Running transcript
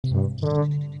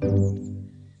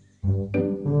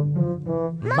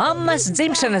Mammas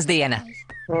dzimšanas diena.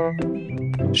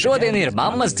 Šodien ir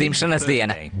mammas dzimšanas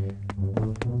diena.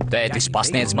 Tētis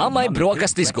pasniedz mammai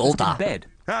brokastis gultā.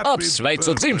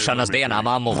 Apsveicu dzimšanas dienā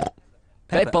mammu.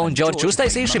 Peppa un Džordžs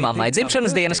uztaisījuši mammai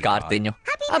dzimšanas dienas kārtiņu.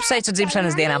 Apsveicu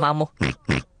dzimšanas dienā mammu.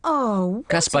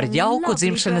 Kas par jauku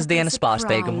dzimšanas dienas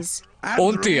pārsteigumu.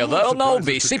 Un tie vēl nav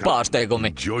visi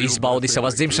pārsteigumi. Izbaudi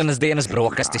savas dzimšanas dienas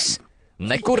brokastis.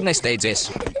 Nekur nesteidzies.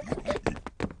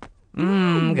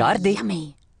 Gardi.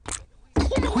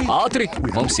 Ātri,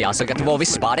 mums jāsagatavo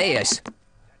viss pārējais.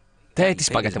 Tētis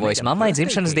pagatavojas mammai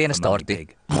dzimšanas dienas torti.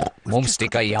 Mums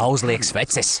tikai jāuzliek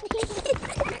sveces.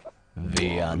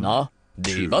 1,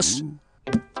 2.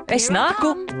 Es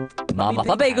nāku. Mamma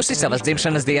pabeigusi savas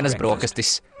dzimšanas dienas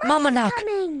brokastis. Mamma nāk.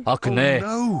 Ak, nē,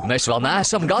 mēs vēl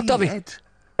neesam gatavi.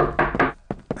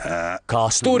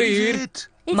 Kas tur ir?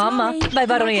 Mamma, vai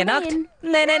varu ienākt?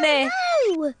 Nē.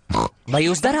 Vai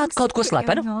jūs darāt kaut ko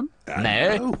slepenu?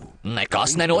 Nē,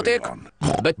 nekas nenotiek.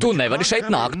 Bet tu nevari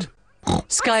šeit nākt.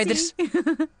 Skaidrs.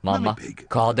 Mamma,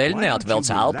 kādēļ neatvelc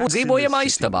elpu dzīvojamā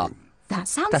istabā?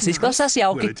 Tas izklausās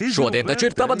jauki. Šodien taču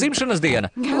ir tava dzimšanas diena.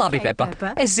 Labi, Peppa,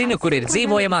 es zinu, kur ir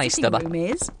dzīvojamā istaba.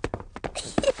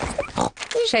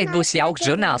 Šeit būs jauks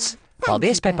žurnāls.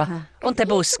 Paldies, Peppa. Un te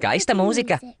būs skaista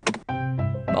mūzika.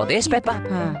 Paldies, Peppa.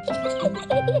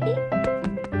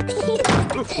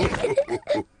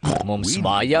 Mums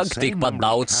vajag tikpat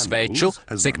daudz sveču,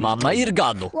 cik mamma ir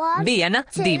gadu. 1,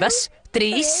 2,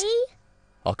 3.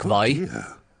 Ak, vai?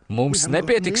 Mums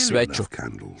nepietiks sveču.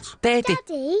 Tēti,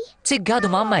 cik gadu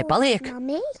mammai paliek?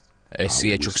 Es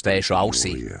iečukstēšu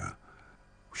ausī.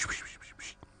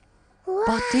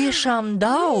 Patiešām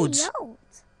daudz.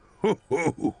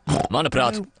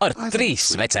 Manuprāt, ar 3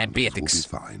 svecēm pietiks.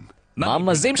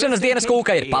 Mammas dzimšanas dienas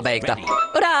kūka ir pabeigta.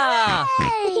 Urā!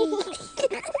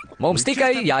 Mums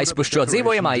tikai jāizpušķo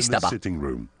dzīvojamā istaba.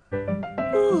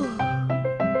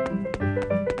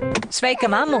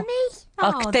 Sveika, mammu!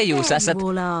 Ak, te jūs esat.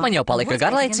 Man jau palika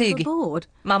garlaicīgi.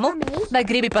 Mammu, vai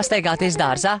gribi pastaigāties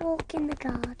dārzā?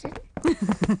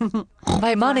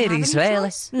 Vai man ir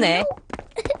izvēle? Nē.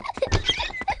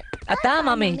 Tā,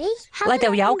 mami, lai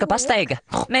tev jauka pastaiga.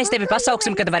 Mēs tevi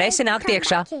pasauksim, kad varēsi nākt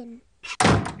iekšā.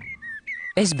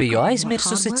 Es biju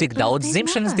aizmirsusi, cik daudz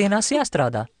dzimšanas dienās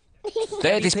jāstrādā.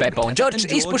 Tētis, Peppa un Džordžs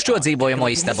izpušķo dzīvojamo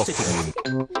istabu.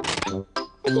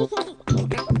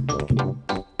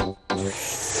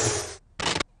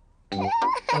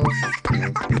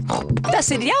 Tas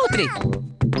ir jautri!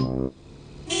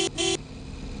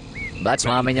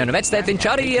 Vecmāmiņa un vectētiņš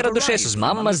arī ieradušies uz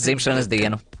mammas dzimšanas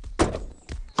dienu.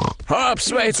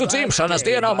 Apsveicu dzimšanas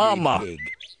dienā, mamma!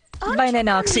 Vai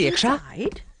nenāks iekšā?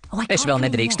 Es vēl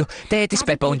nedrīkstu. Tētis,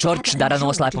 Peppa un Džordžs dara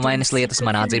noslēpumainas lietas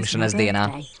manā dzimšanas dienā.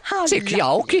 Cik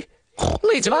jauki!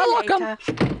 Līdz vēlākam!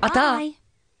 Atā!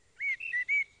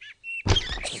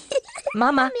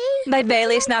 Mama, vai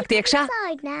vēlies nākt iekšā?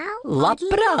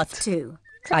 Labprāt!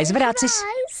 Aizver acis.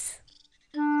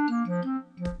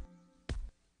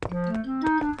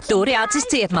 Turi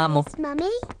acis ciet, mammu.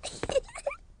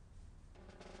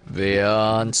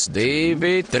 1,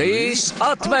 2, 3,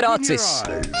 atver acis.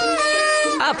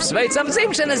 Apsveicam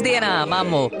dzimšanas dienā,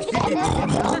 mammu.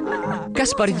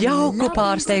 Kas par jauku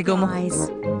pārsteigumu.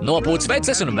 Nopūt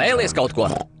sveces un vēlies kaut ko.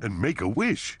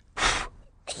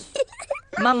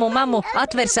 Mammu,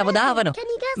 atver savu dāvanu.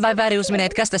 Vai vari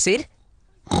uzminēt, kas tas ir?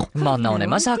 Man nav ne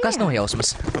mazākās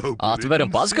nojausmas. Atver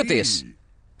un paskaties.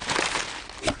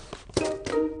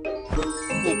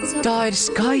 Tā ir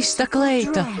skaista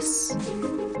kleita.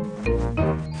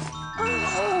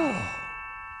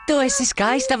 Tu esi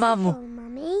skaista, mammu.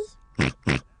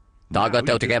 Tagad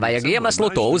tev tikai vajag iemeslu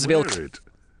to uzvilkt.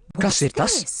 Kas ir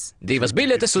tas? 2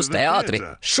 biļetes uz teātri.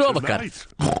 Šovakar.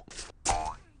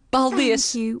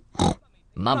 Paldies!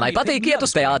 Mammai patīk iet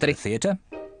uz teātri.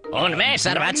 Un mēs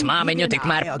ar vecmāmiņu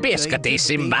tikmēr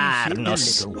pieskatīsim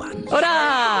bērnus.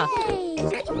 Urā!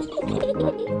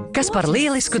 Kas par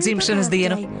lielisku dzimšanas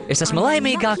dienu? Es esmu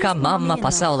laimīgākā mamma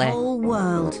pasaulē.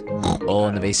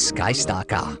 Un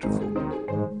visskaistākā.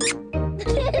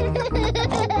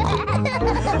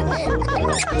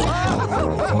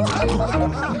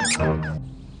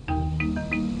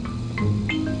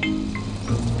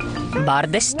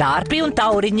 Bardes, stārpi un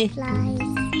tauriņi.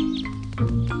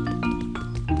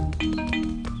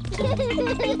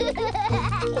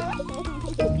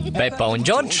 Peppa un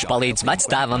Džordžs palīdz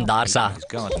vectēvam dārzā.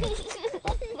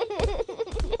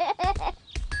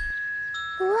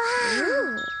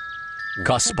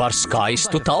 Kas par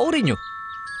skaistu tauriņu?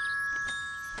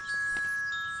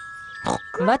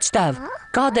 Vectēv,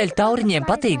 kādēļ tauriņiem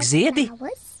patīk ziedi?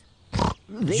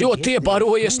 Jo tie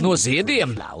barojas no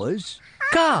ziediem.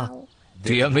 Kā?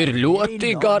 Tiem ir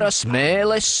ļoti garas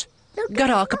mēles.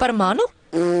 Garāka par manu?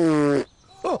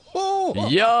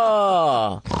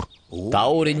 Jā!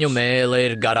 Tauriņu mēle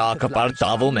ir garāka par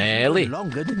tavu mēli.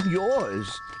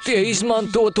 Tie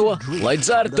izmanto to, lai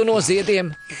dzertu no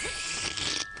ziediem.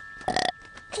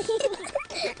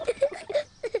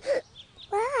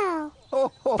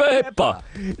 Peppa,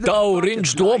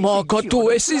 tauriņš domā, ka tu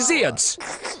esi zieds.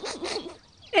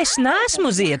 Es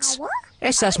neesmu zieds.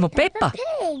 Es esmu Peppa.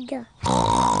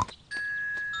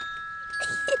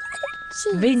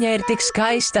 Viņa ir tik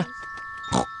skaista.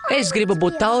 Es gribu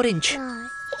būt tauriņš.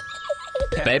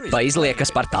 Peppa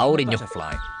izliekas par tauriņu.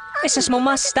 Es esmu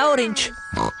mazs tauriņš.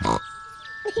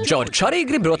 Džordžs arī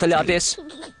grib rotaļāties.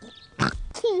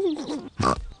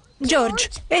 Džordž,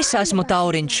 es esmu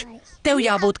tauriņš. Tev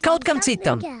jābūt kaut kam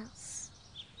citam.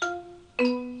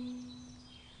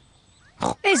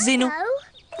 Es zinu,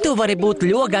 tu vari būt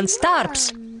ļogans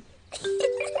stārps.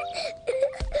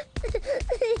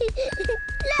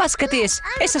 Paskaties,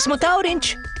 es esmu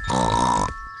tauriņš.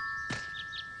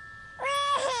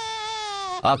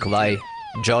 Ak, vai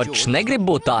Džordžs negrib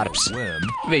būt tārps?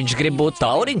 Viņš grib būt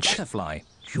tauriņš.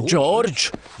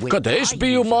 Džordž, kad es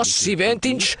biju mazs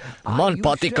sīventiņš, man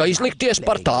patika izlikties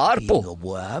par tārpu.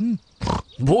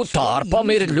 Būt tārpam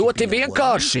ir ļoti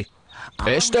vienkārši.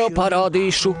 Es tev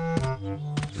parādīšu.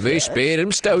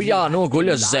 Vispirms tev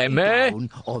jānoguļas zemē,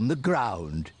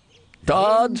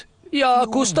 tad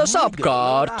jākustas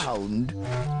apkārt.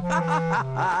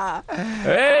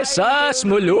 Es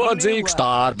esmu ļodzīgs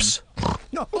tārps.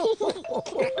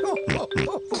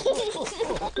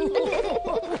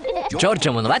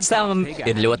 Džordžam un vectēvam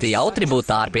ir ļoti jautri būt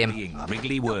tārpiem.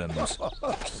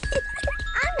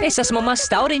 Es esmu mazs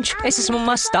tauriņš, es esmu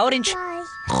mazs tauriņš.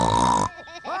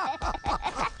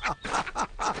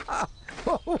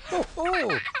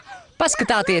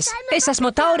 Paskatāties, es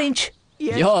esmu tauriņš.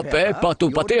 Jā, Peppa,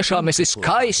 tu patiešām esi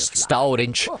skaists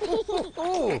tauriņš.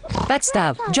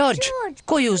 Vectēv, Džordž,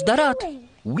 ko jūs darāt?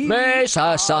 Mēs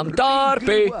esam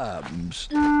tārpi.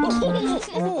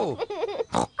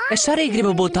 Es arī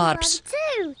gribu būt tārps.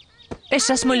 Es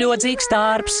esmu ļodzīgs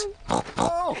tārps.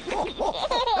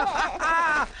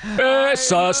 Es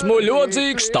esmu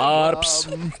ļodzīgs tārps.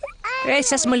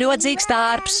 Es esmu ļodzīgs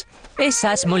tārps. Es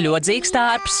esmu ļodzīgs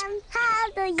tārps.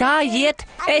 Kā iet?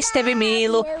 Es tevi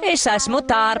mīlu. Es esmu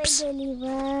tārps.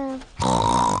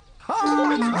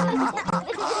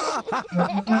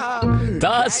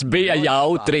 Tas bija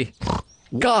jautri.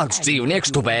 Kāds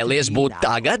dzīvnieks tu vēlies būt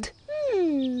tagad?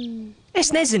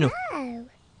 Es nezinu.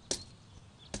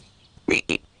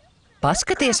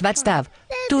 Paskaties, vectēv,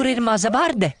 tur ir maza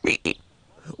varde.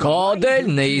 Kādēļ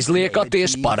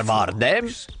neizliekaties par vardēm?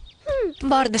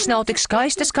 Vardes nav tik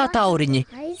skaistas kā tauriņi,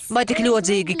 vai tik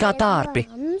ļodzīgi kā tārpi.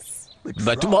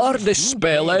 Bet vardes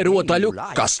spēlē rotaļu,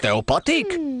 kas tev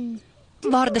patīk?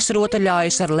 Vardes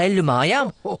rotaļājas ar leļu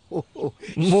mājām?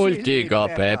 Muļķīgā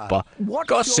Peppa,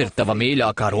 kas ir tava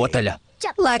mīļākā rotaļa?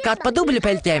 Lēkāt pa dubļu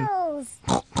peļķēm.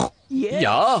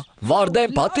 Jā,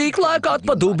 vardēm patīk lēkāt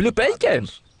pa dubļu peļķēm.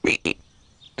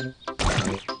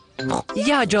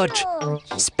 Jā, Džordž,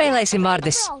 spēlēsim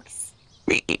vardes.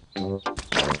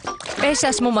 Es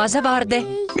esmu maza varde.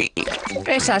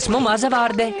 Es esmu maza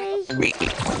varde.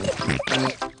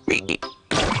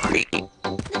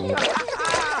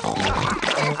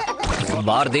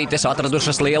 Vārdītes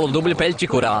atradušas lielu dubļu peļķi,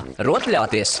 kurā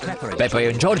rotaļāties. Peppai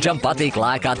un Džordžam patīk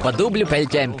lēkāt pa dubļu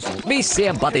peļķēm.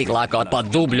 Visiem patīk lēkāt pa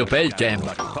dubļu peļķēm.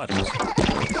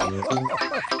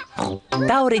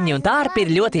 Tauriņi un tārpi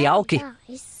ir ļoti jauki,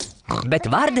 bet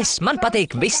vardes man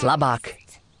patīk vislabāk.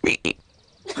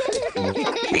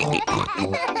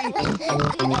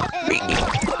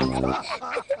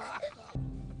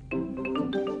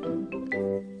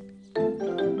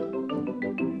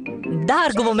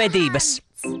 Dārgumu medības.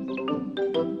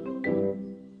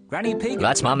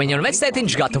 Vecmāmiņa un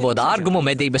vectētiņš gatavo dārgumu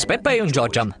medības Peppai un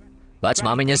Džordžam.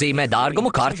 Vecmāmiņa zīmē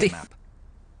dārgumu karti.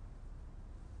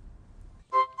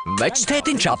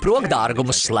 Vectētiņš aprok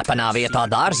dārgumus slepenā vietā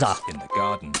dārzā.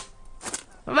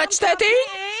 Vectētiņ,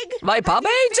 vai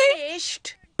pabeidzi?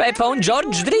 Peppa un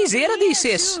Džordžs drīz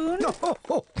ieradīsies.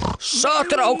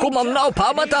 Satraukumam nav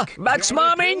pamata,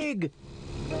 vecmāmiņ!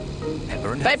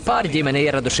 Peppa ar ģimeni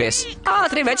ieradušies.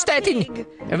 Ātri, vectētiņ!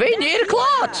 Viņi ir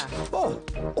klāt!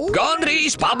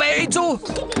 Gandrīz pabeidzu!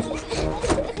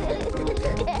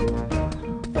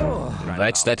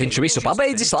 Vectētiņš visu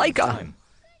pabeidzis laikā.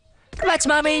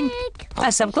 Vecmāmiņ,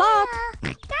 esam klāt!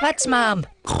 Vecmām!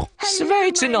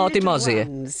 Sveicināti mazie!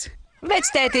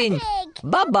 Vectētiņ!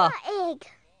 Baba!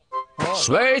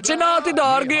 Sveicināti,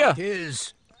 dārgie!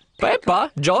 Peppa,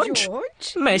 Džordž,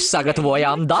 mēs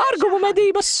sagatavojām dārgumu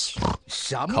medības.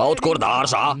 Kaut kur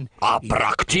dārzā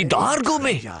aprakti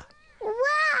dārgumi.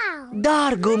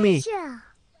 Dārgumi!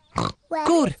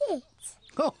 Kur?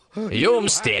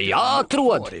 Jums tie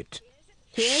jāatrod.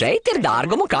 Šeit ir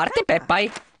dārgumu karte Peppai.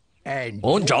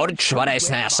 Un Džordžs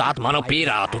varēs nesāt manu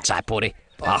pirātu cepuri.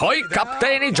 Ahoj,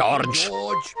 kapteini Džordž!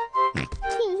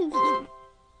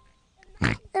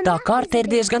 Tā karte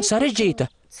ir diezgan sarežģīta.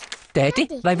 Tēti,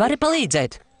 vai vari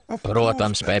palīdzēt?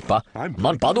 Protams, Peppa,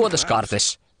 man padodas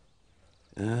kartes.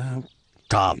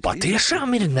 Tā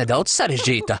patiešām ir nedaudz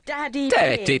sarežģīta.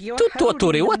 Tēti, tu to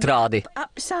turi otrādi.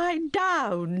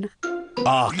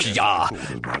 Ak, jā!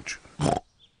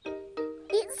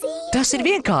 Tas ir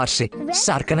vienkārši.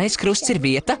 Sarkanais krusts ir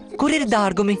vieta, kur ir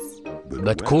dārgumi.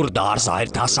 Bet kur dārzā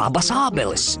ir tās abas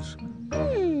ābeles?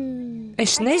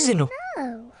 Es nezinu.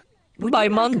 Vai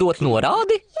man dot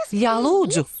norādi? Jā,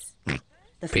 lūdzu.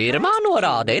 Pirmā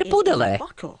norāde ir pudelē.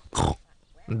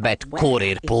 Bet kur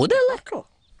ir pudele?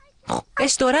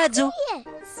 Es to redzu.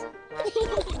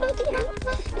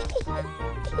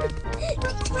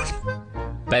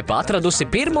 Peppa atradusi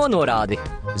pirmo norādi.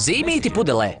 Zīmīti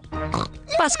pudelē.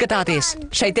 Paskatāties,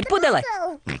 šeit ir pudele.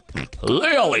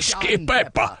 Lieliski,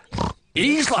 Peppa!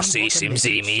 Izlasīsim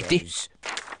zīmīti.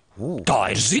 Tā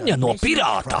ir ziņa no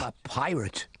pirāta.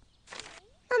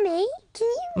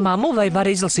 Mammu, vai var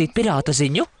izlasīt pirāta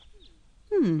ziņu?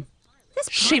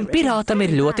 Šim pirātam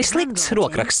ir ļoti slikts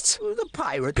rokraksts.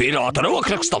 Pirāta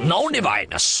rokrakstam nav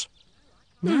nevainas.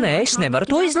 Nē, es nevaru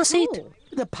to izlasīt.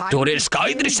 Tur ir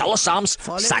skaidri salasāms,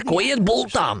 sekojiet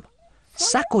bultām.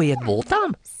 Sekojiet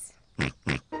bultām?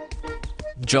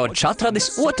 Džordžs atradis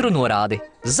otru norādi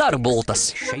 – zaru bultas.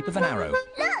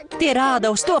 Tie rāda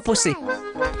uz to pusi.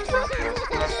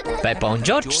 Peppa un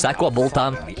Džordžs seko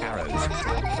bultām.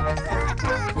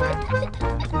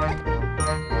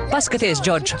 Paskaties,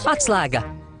 Džordž, atslēga.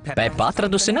 Peppa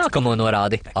atradusi nākamo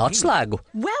norādi – atslēgu.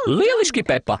 Lieliski,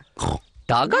 Peppa!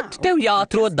 Tagad tev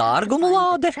jāatrod dārgumu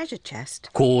lāde.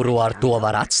 Kuru ar to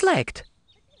var atslēgt?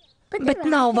 Bet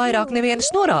nav vairāk nevienas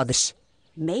norādes.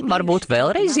 Varbūt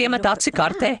vēlreiz iemet aci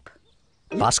kartē.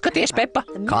 Paskaties, Peppa,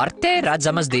 kartē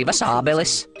redzamas divas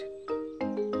ābeles.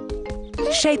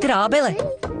 Šeit ir ābele.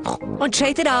 Un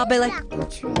šeit ir ābele.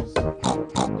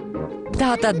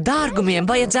 Tātad dārgumiem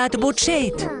vajadzētu būt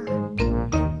šeit.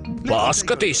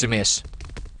 Paskatīsimies.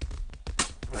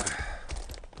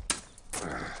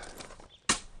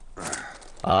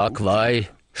 Ak, vai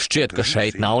šķiet, ka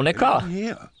šeit nav nekā?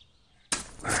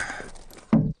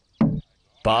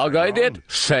 Pagaidiet,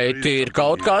 šeit ir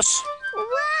kaut kas.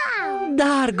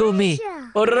 Dārgumi!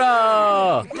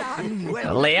 Urā!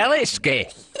 Lieliski!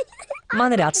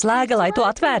 Man ir atslēga, lai to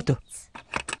atvērtu.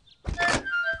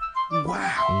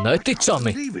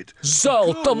 Neticami!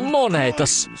 Zelta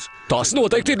monētas! Tās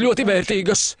noteikti ir ļoti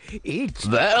vērtīgas.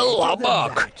 Vēl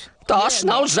labāk! Tās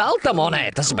nav zelta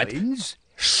monētas, bet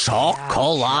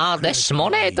šokolādes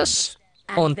monētas.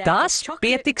 Un tās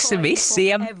pietiks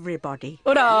visiem.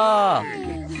 Urā!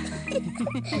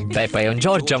 Peppai un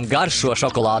Džordžam garšo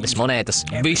šokolādes monētas.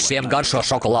 Visiem garšo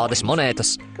šokolādes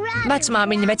monētas.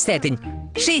 Vecmāmiņa, vectētiņ,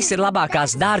 šīs ir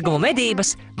labākās dārgumu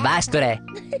medības vēsturē.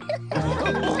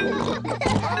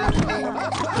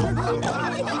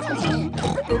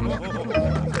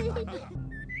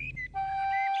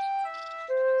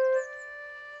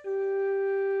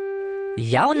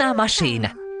 Jaunā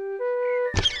mašīna.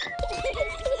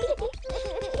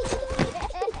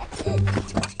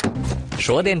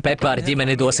 Šodien Peppa ar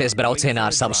ģimeni dosies braucienā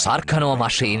ar savu sarkano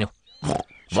mašīnu.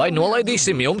 Vai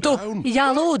nolaidīsim jumtu? Jā,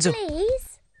 lūdzu.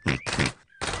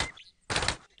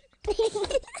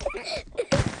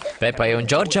 Peppai un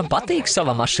Džordžam patīk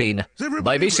sava mašīna.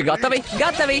 Vai visi gatavi?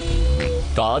 Gatavi!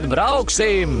 Tad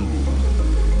brauksim!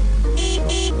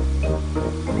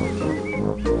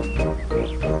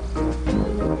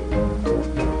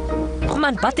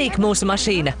 Man patīk mūsu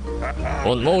mašīna.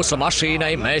 Un mūsu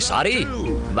mašīnai mēs arī,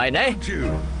 vai ne?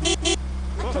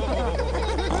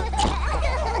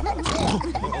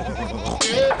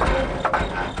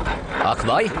 Ak,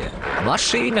 vai?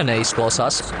 Mašīna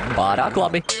neizklausās pārāk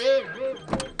labi.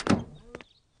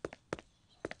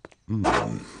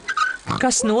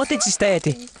 Kas noticis,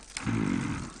 tēti?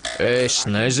 Es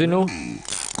nezinu.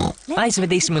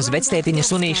 Aizvedīsim uz vectētiņa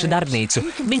sunīša darbnīcu.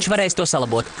 Viņš varēs to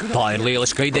salabot. Tā ir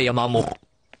lieliska ideja, mammu.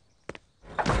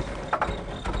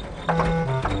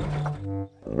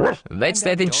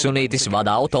 Vectētiņš sunītis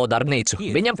vada auto darbnīcu.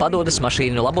 Viņam padodas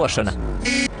mašīnu labošana.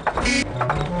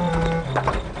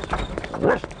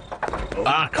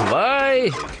 Ak, vai?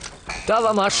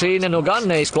 Tava mašīna nu gan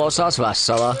neizklausās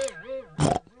veselā.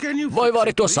 Vai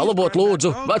vari to salabot,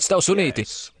 lūdzu, vectēv sunīti?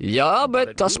 Jā,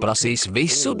 bet tas prasīs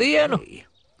visu dienu.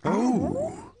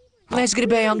 Mēs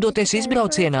gribējām doties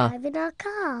izbraucienā.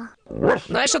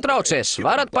 Nesatraucies,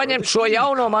 varat paņemt šo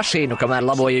jauno mašīnu, kamēr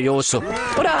laboju jūsu.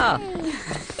 Urā!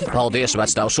 Paldies,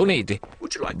 vectēv sunīti.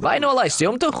 Vai nolaist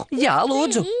jumtu? Jā,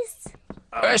 lūdzu.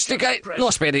 Es tikai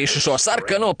nospiedīšu šo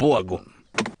sarkano pogu.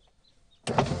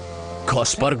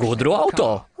 Kas par gudru auto?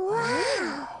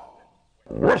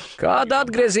 Kad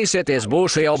atgriezīsieties,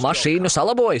 būšu jau mašīnu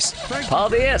salabojis.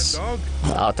 Paldies!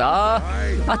 Atā!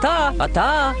 Atā,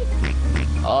 atā!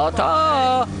 Atā!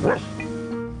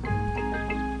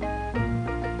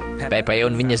 Peppai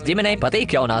un viņas ģimenei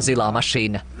patīk jaunā zilā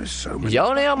mašīna.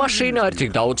 Jaunajā mašīnā ir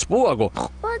tik daudz pogu.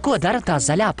 Ko dara tā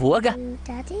zaļā poga?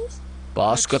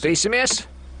 Paskatīsimies.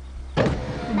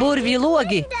 Burvju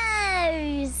logi!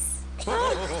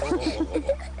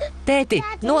 Tēti,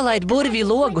 nolaid burvju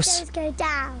logus!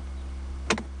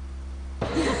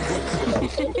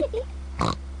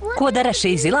 Ko dara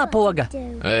šī zilā poga?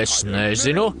 Es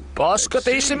nezinu.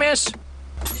 Paskatīsimies.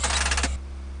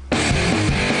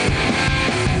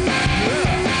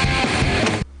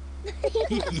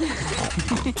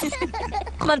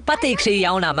 Man patīk šī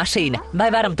jaunā mašīna. Vai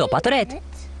varam to paturēt?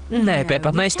 Nē,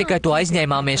 Peppa, mēs tikai to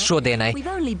aizņēmāmies šodienai.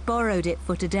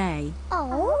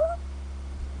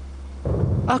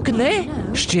 Ak, nē,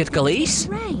 šķiet, ka līs.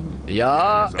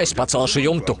 Jā, es pacelšu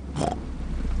jumtu.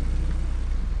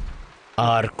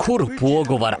 Ar kuru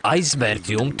pogu var aizvērt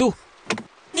jumtu?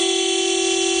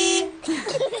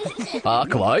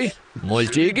 Ak, vai?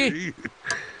 Muļķīgi?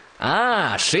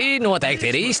 Šī noteikti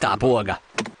ir īstā poga.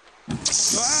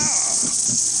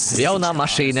 Jaunā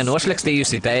mašīna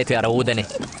nošļakstījusi tēti ar ūdeni.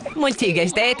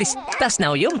 Muļķīgais tētis, tas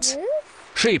nav jumts.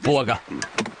 Šī poga.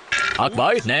 Ak,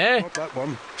 vai? Nē.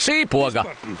 Šī poga.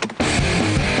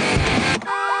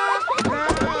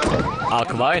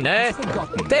 Ak, vai? Nē.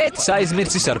 Tētis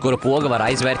aizmirsis, ar kuru pogu var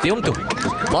aizvērt jumtu.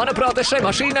 Manuprāt, es šai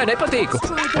mašīnai nepatīku.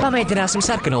 Pamēģināsim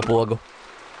sarkano pogu.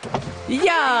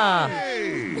 Jā!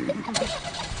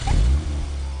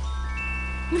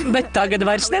 Bet tagad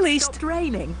vairs nelīst.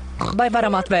 Vai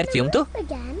varam atvērt jumtu?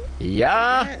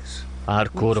 Jā. Ar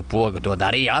kuru pogu to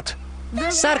darījāt?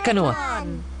 Sarkano!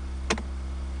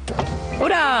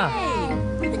 Urā!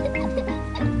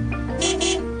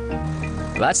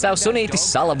 Vectēvs sunītis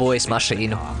salabojas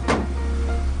mašīnu.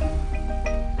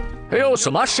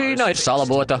 Jūsu mašīna ir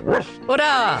salabota.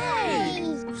 Urā!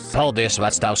 Paldies,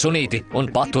 vectēvs sunīti,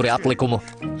 un paturi atlikumu.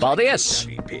 Paldies!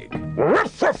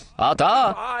 Atā!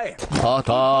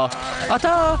 Atā!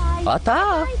 Atā! Atā!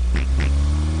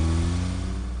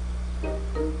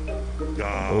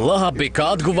 Labi,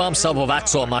 kā atguvām savu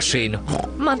veco mašīnu.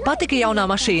 Man patika jaunā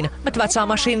mašīna, bet vecā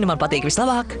mašīna man patīk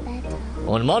vislabāk.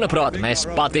 Un, manuprāt, mēs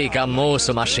patīkam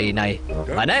mūsu mašīnai.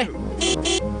 Vai ne?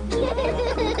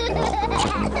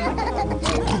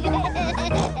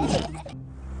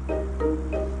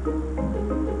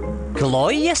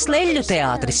 Klojas leļu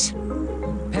teātris.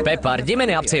 Peppa ar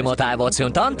ģimeni apciemo tēvoci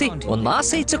un tanti un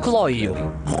māsīcu Kloju.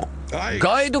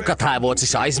 Gaidu, ka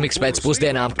tēvocis aizmigs pēc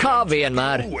pusdienām, kā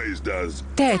vienmēr.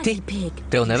 Tēti,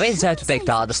 tev nevajadzētu teikt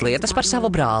tādas lietas par savu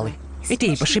brāli. It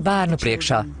īpaši bērnu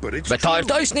priekšā. Bet tā ir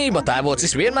taisnība,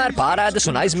 tēvocis vienmēr pārēdas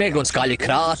un aizmieg un skaļi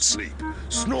krāc.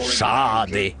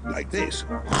 Šādi.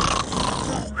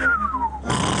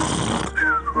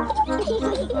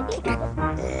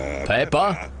 Peppa,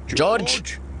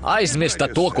 Džordž,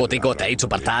 aizmirstat to, ko tikko teicu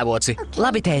par tēvoci.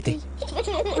 Labi, tēti.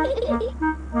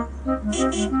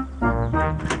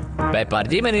 Peppa ar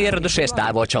ģimeni ieradušies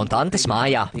tēvoča un tantes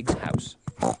mājā.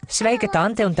 Sveika,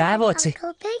 tante un tēvoci.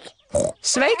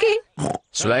 Sveiki!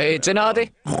 Sveicināti!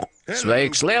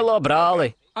 Sveiks, lielo brāli!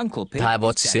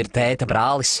 Tēvocis ir tēta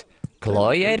brālis.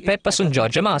 Kloja ir Peppas un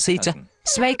Džordža māsīca.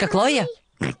 Sveika, Kloja!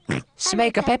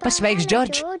 Sveika, Peppa, sveiks,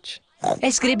 Džordž!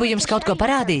 Es gribu jums kaut ko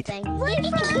parādīt.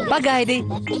 Pagaidi!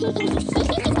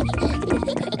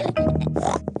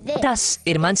 Tas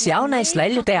ir mans jaunais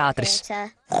leļu teātris.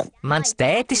 Mans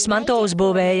tētis man to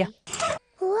uzbūvēja.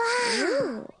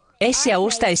 Es jau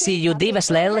uztaisīju 2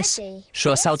 lelles.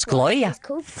 Šo sauc Kloja.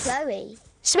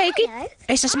 Sveiki!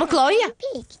 Es esmu Kloja!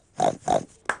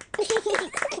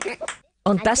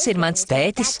 Un tas ir mans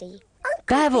tētis.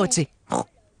 Tēvoci!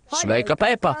 Sveika,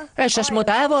 Peppa! Es esmu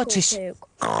tēvocis!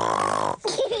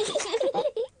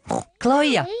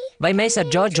 Kloja, vai mēs ar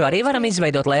Džordžu arī varam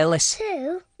izveidot lelles?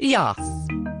 Jā.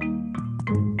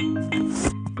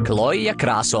 Kloja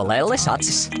krāso lelles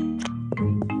acis.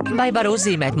 Vai var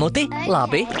uzzīmēt muti?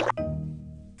 Labi.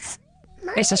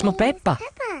 Es esmu Peppa.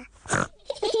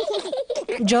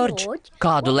 Džordž,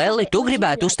 kādu lelli tu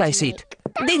gribētu uztaisīt?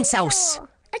 Dinosausu.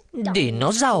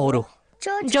 Dinozauru.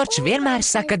 Džordžs vienmēr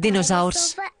saka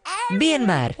dinozaurs.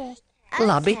 Vienmēr.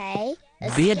 Labi.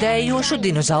 Biedējošu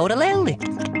dinozaura lelli.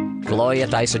 Kloja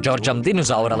taisa Džordžam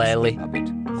dinozaura lēli.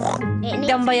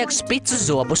 Tam vajag spicus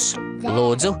zobus.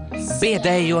 Lūdzu,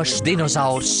 biedējošs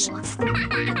dinozaurs.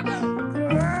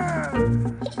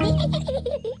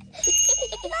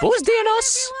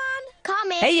 Pusdienos!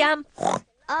 Ejam!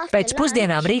 Pēc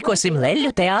pusdienām rīkosim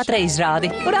leļu teātra izrādi.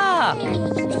 Urā!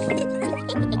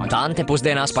 Tante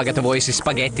pusdienās pagatavojusi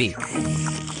spageti.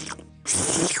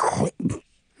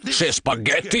 Šie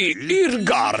spageti ir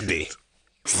gardi.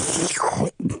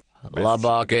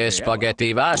 Labākie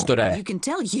spageti vēsturē.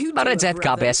 Var redzēt,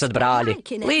 kāpēc esat brāļi.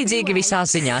 Līdzīgi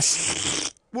visās ziņās.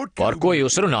 Par ko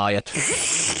jūs runājat?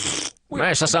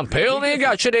 Mēs esam pilnīgi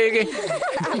atšķirīgi.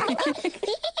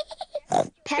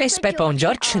 Es, Peppa un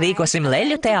Džordžs rīkosim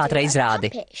leļu teātra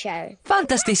izrādi.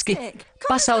 Fantastiski!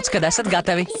 Pasauc, kad esat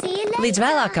gatavi. Līdz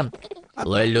vēlākam.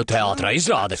 Leļu teātra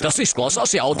izrāde, tas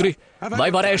izklausās jautri. Vai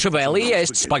varēšu vēl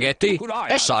iest spageti?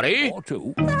 Es arī.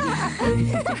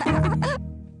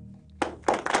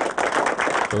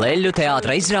 Leļu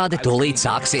teātra izrāde tūlīt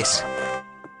sāksies.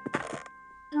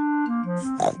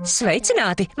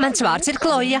 Sveicināti! Mans vārds ir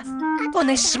Kloja.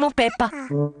 Un es esmu Peppa.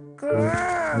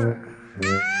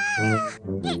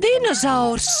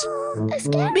 Dinozaurs!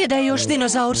 Biedējošs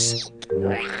dinozaurs!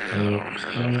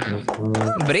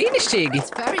 Brīnišķīgi!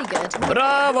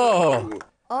 Bravo!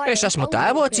 Es esmu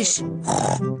tēvocis.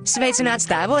 Sveicināts,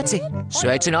 tēvoci!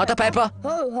 Sveicināta, Peppa!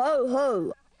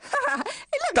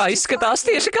 Tā izskatās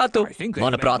tieši kā tu.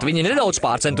 Manuprāt, viņi nedaudz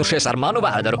pārcentušies ar manu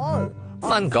vēderu.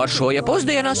 Man garšoja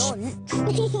pusdienas.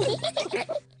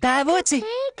 Tēvoci,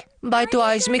 vai tu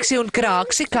aizmigsi un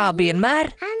krāksi kā vienmēr?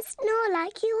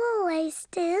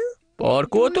 Par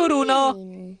ko tu runā?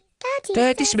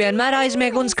 Tētis vienmēr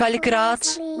aizmieg un skaļi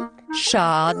krāc.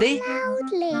 Šādi.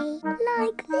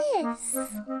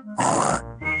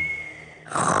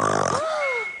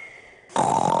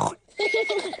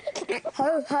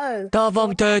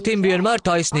 Tavam tētim vienmēr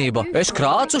taisnība. Es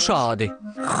krācu šādi.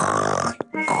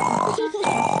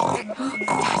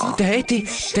 Tēti,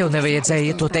 tev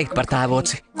nevajadzēja to teikt par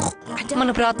tēvoci.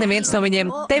 Manuprāt, neviens no viņiem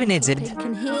tevi nedzird.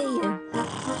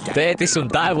 Tētis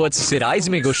un tēvocis ir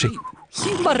aizmiguši.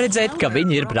 Var redzēt, ka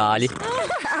viņi ir brāļi.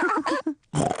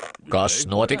 Kas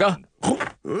notika?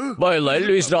 Vai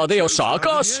leļu izrāde jau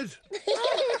sākās?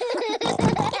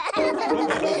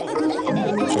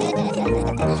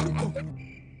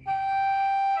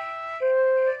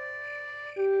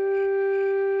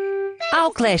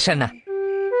 Auklēšana.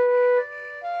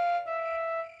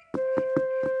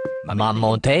 Mamma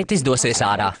un tētis dosies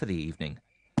ārā.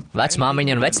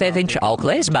 Vecmāmiņa un vectētiņš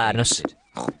auklēs bērnus.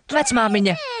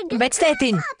 Vecmāmiņa,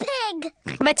 vectētiņ,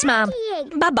 vecmām,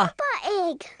 baba.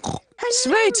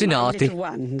 Sveicināti!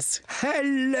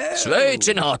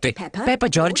 Sveicināti! Peppa,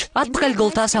 Džordž, atpakaļ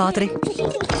gultās ātri.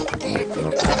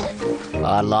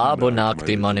 Ar labu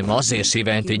nakti, mani mazie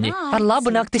sīventiņi. Ar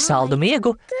labu nakti saldu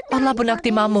miegu, ar labu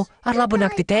nakti mammu, ar labu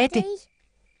nakti tēti.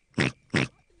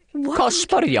 Kas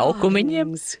par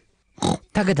jaukumiņiem?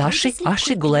 Tagad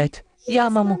aši gulēt. Jā,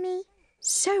 mammu.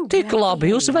 Tik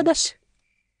labi uzvedas.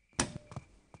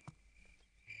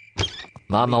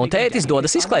 Mamma un tētis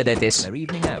dodas izklaidēties.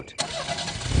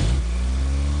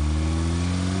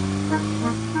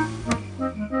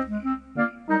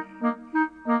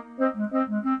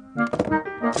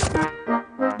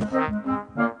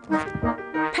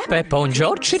 Peppa un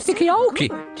Džordžs ir tik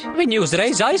jauki. Viņi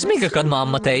uzreiz aizmiga, kad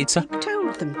mamma teica.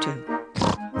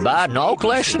 Bērnu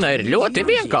auklēšana ir ļoti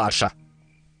vienkārša.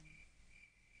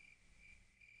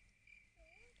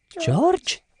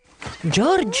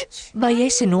 Džordž, vai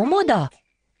esi nomodā?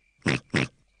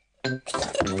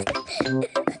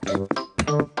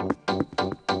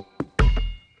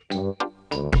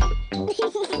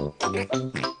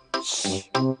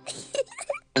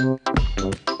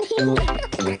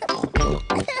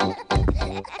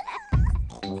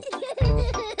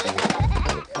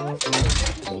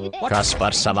 Kas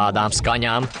par savādām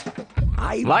skaņām?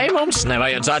 Vai mums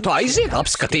nevajadzētu aiziet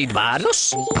apskatīt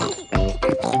bērnus?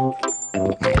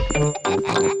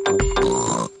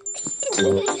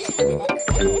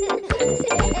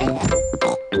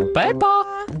 Peppa,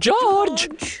 Džordž,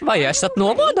 vai esat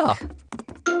nomodā?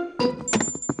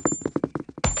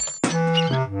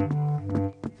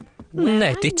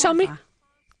 Neticami.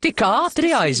 Tik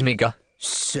ātri aizmiga.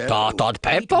 Tātad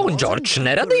Peppa un Džordžs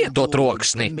neradīja to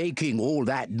troksni.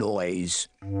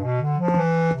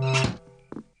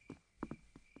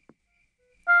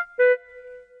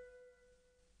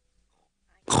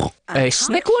 Es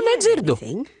neko nedzirdu.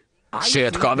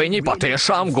 Šķiet, ka viņi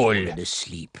patiešām guļ.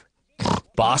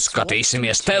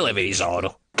 Paskatīsimies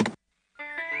televizoru.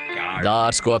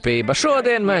 Dārzkopība.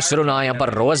 Šodien mēs runājam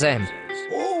par rozēm.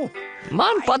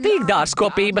 Man patīk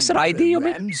dārzkopības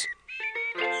raidījumi.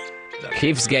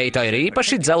 PEPPA ir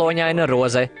īpaši dzeloņaina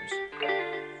roze.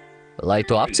 Lai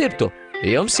to apcirtu,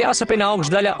 jums jāsapina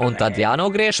augšdaļa un tad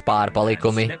jānogriež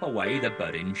pārpalikumi.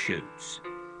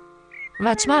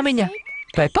 Vecmāmiņa,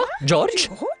 Peppa, Džordž,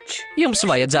 jums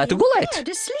vajadzētu gulēt.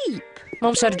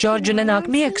 Mums ar Džordžu nenāk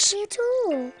miegs.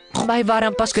 Vai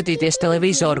varam paskatīties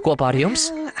televizoru kopā ar jums?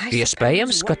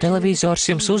 Iespējams, ka televizors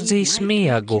jums uzdzīs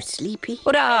miegu.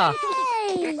 Urā!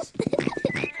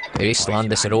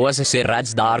 Islandes rozes ir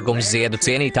redz dārgums ziedu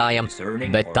cienītājam,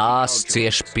 bet tās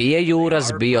cieš pie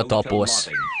jūras biotopos.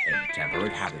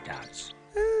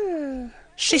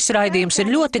 Šis raidījums ir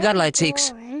ļoti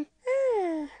garlaicīgs.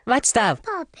 Vectēv,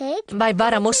 vai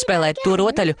varam uzspēlēt to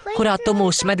rotaļu, kurā tu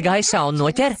mūs met gaisā un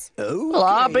noķer?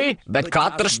 Labi, bet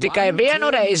katrs tikai vienu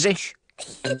reizi.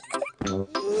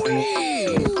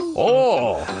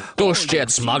 O, tu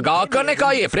šķiet smagāka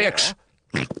nekā iepriekš.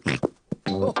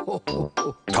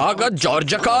 Tagad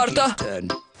Džordža kārta.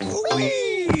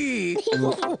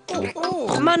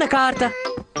 Mana kārta.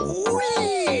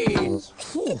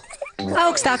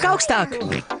 Augstāk, augstāk.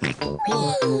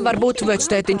 Varbūt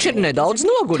vectētiņš ir nedaudz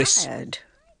noguris.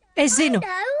 Es zinu.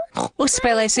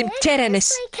 Uzspēlēsim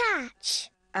ķerenes.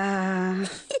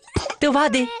 Tu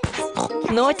vadi.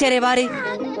 Noķeri vari.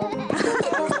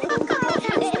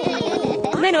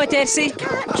 Nenoķersi.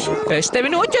 Es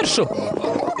tevi noķeršu.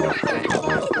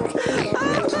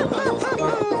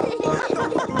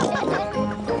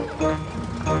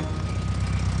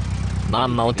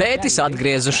 Mamma un tētis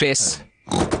atgriezušies.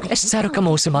 Es ceru, ka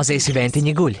mūsu mazie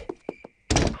siventiņi guļ.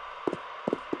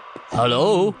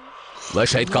 Halo, vai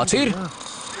šeit kāds ir?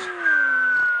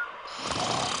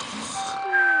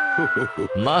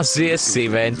 Mazie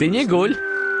siventiņi guļ,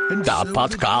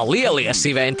 tāpat kā lielie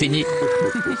siventiņi.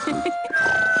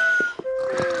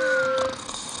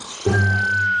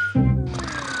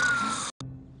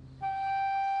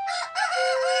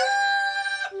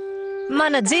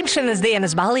 Mana dzimšanas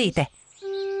dienas ballīte.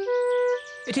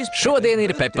 Šodien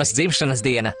ir Peppas dzimšanas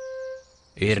diena.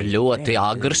 Ir ļoti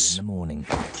agrs.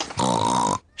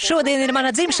 Šodien ir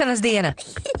mana dzimšanas diena.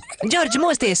 Džordž,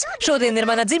 mosties, šodien ir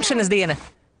mana dzimšanas diena.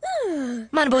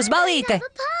 Man būs ballīte.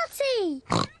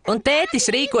 Un tētis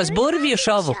rīkos burvju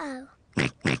šovu.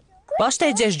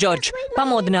 Pasteidzies, Džordž,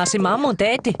 pamodināsim mammu un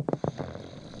tēti.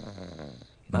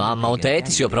 Mamma un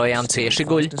tētis joprojām cieši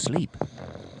guļ.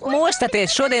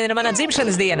 Mostaties, šodien ir mana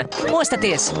dzimšanas diena.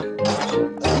 Mostaties.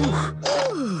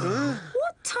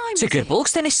 Cik ir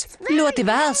pulkstenis? Ļoti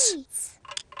vēls.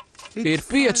 Ir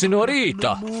 5 no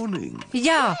rīta.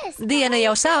 Jā, diena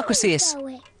jau sākusies.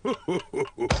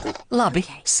 Labi,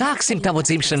 sāksim tavu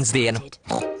dzimšanas dienu.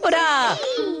 Urā!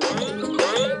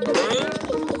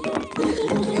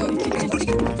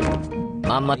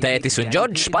 Mamma, tētis un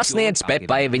Džordžs pasniedz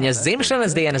Peppai viņas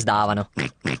dzimšanas dienas dāvanu.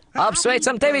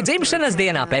 Apsveicam tevi dzimšanas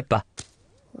dienā, Peppa.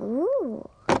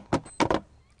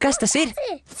 Kas tas ir?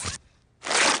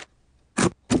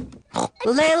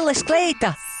 Lelles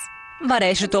kleita.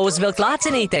 Varēšu to uzvilkt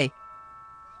lācenītei.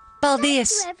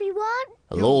 Paldies!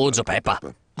 Lūdzu, Peppa.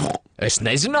 Es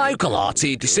nezināju, ka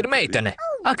lācītis ir meitene.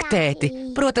 Ak, tēti,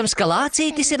 protams, ka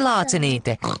lācītis ir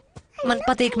lācenīte. Man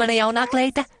patīk mana jaunā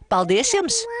kleita. Paldies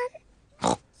jums!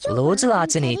 Lūdzu,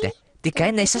 lācenīte, tikai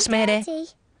nesasmērē.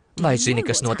 Vai zini,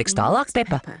 kas notiks tālāk,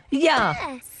 Peppa? Jā!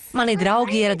 Mani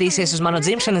draugi ieradīsies uz manu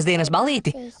dzimšanas dienas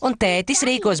ballīti, un tētis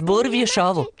rīkos burvju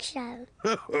šovu.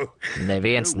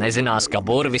 Neviens nezinās, ka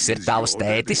burvis ir tavs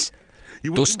tētis.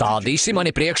 Tu stādīsi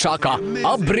mani priekšā kā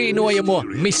apbrīnojamo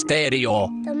mistērio.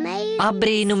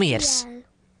 Apbrīnumiers.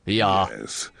 Jā,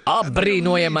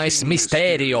 apbrīnojamais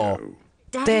mistērio.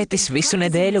 Tētis visu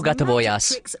nedēļu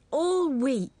gatavojās.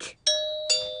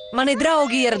 Mani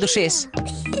draugi ieradušies.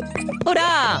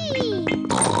 Urā!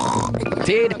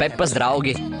 Tie ir Peppas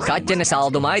draugi. Kaķene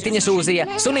Saldu maitiņa Sūzija,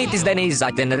 sunītis Denīs,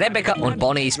 zaķene Rebeka un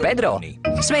ponijs Pedro.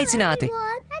 Sveicināti!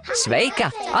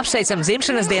 Sveika! Apsveicam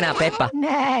dzimšanas dienā, Peppa!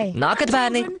 Nākat,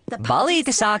 bērni!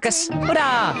 Ballīte sākas!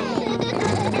 Urā!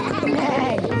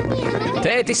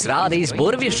 Tētis rādīs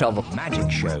burvju šovu.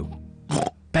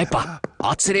 Peppa,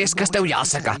 atceries, kas tev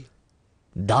jāsaka.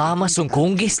 Dāmas un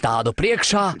kungi stādu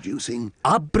priekšā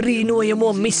apbrīnojamo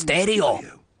mistērio.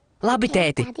 Labi,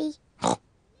 tēti.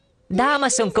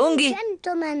 Dāmas un kungi,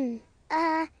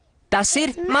 tas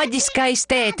ir maģiskais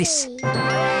tētis.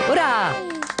 Urā!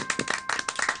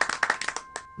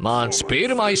 Mans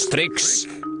pirmais triks.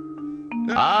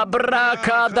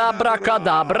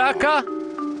 Abrakadabrakabraka.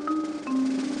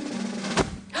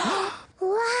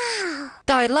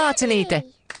 Tā ir lācenīte.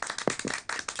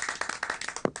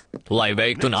 Lai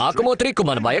veiktu nākamo triku,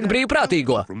 man vajag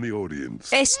brīvprātīgo.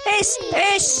 Es!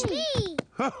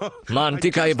 Man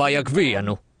tikai vajag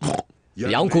vienu.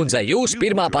 Jaunkundze, jūs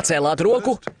pirmā pacēlāt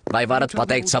roku, vai varat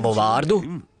pateikt savu vārdu?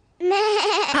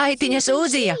 Aitiņa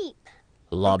Sūzija.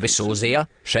 Labi, Sūzija,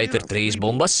 šeit ir 3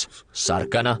 bumbas -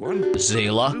 sarkana,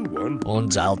 zila un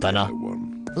dzeltena.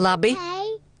 Labi.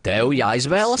 Tev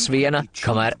jāizvēlas viena,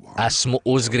 kamēr esmu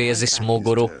uzgriezis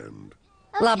muguru.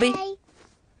 Labi.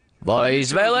 Vai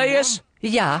izvēlējies?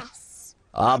 Jā.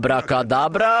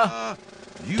 Abrakadabra,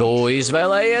 tu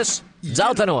izvēlējies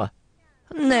dzelteno.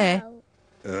 Nē.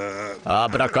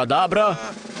 Abrakadabra,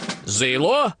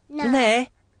 zilo. Nē.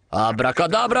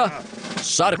 Abrakadabra,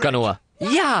 sarkano.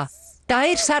 Jā, tā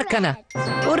ir sarkana.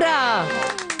 Urā!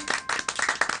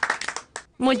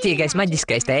 Muļķīgais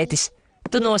maģiskais tētis.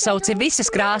 Tu nosauci visas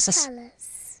krāsas.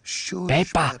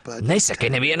 Peppa, nesaki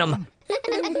nevienam.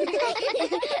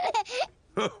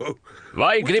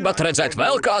 Vai gribat redzēt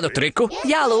vēl kādu triku?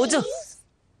 Jā, lūdzu.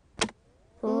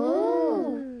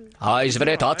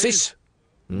 Aizveriet acis,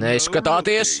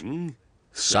 neskatāties.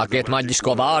 Sakiet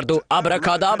maģisko vārdu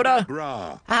abrakadabra.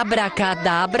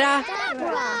 Abrakadabra.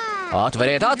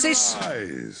 Atveriet acis.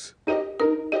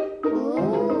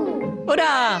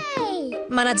 Urā!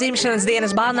 Mana dzimšanas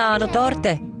dienas banānu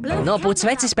torte. Nopūt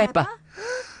sveces, Peppa.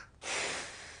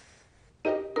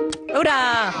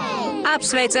 Urā!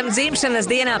 Apsveicam dzimšanas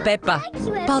dienā, Peppa.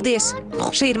 Paldies!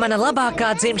 Šī ir mana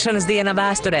labākā dzimšanas diena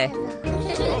vēsturē.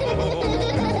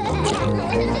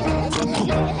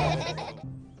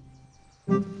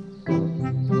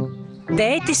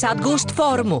 Tētis atgūst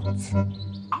formu.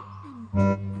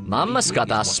 Mamma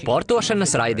skatās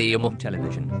sportošanas raidījumu.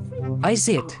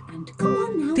 Aiziet.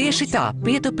 Tieši tā,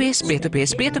 pietupies,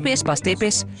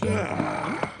 pastiepies.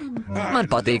 Man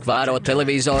patīk vērot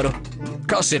televizoru.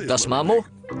 Kas ir tas, mammu?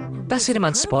 Tas ir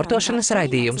mans sportošanas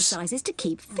raidījums.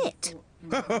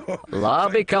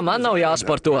 Labi, ka man nav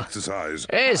jāsporto.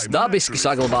 Es dabiski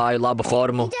saglabāju labu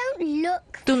formu.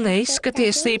 Tu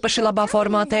neizskaties īpaši labā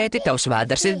formā, tēti. Tavs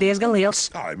vēders ir diezgan liels.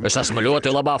 Es esmu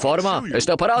ļoti labā formā. Es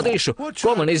tev parādīšu,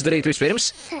 ko man izdarīt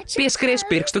vispirms. Pieskaries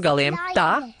pirkstu galiem.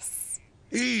 Tā.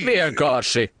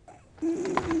 Vienkārši.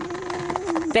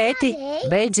 Tēti,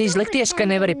 beidz izlikties, ka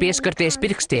nevari pieskarties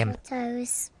pirkstiem.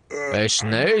 Es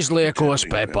neizliekos,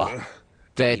 Peppa.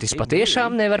 Tētis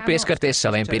patiešām nevar pieskarties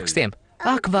saviem pirkstiem.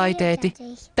 Ak, vai, tēti,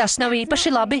 tas nav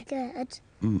īpaši labi.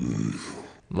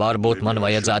 Varbūt man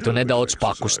vajadzētu nedaudz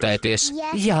pakustēties.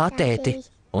 Jā, tēti.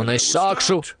 Un es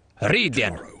sākšu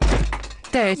rītdien.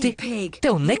 Tēti,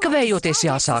 tev nekavējoties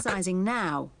jāsāk.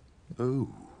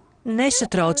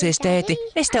 Nesatraucies, tēti,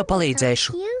 es tev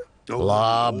palīdzēšu.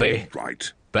 Labi.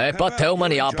 Peppa, tev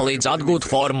man jāpalīdz atgūt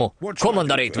formu. Ko man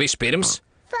darīt vispirms?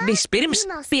 Vispirms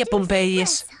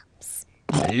piepumpējies.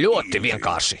 Ļoti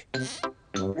vienkārši.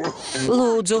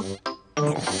 Lūdzu.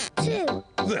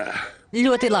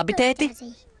 Ļoti labi, tēti.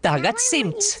 Tagad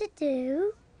 100.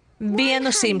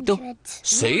 100.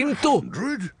 100?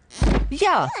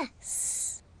 Jā.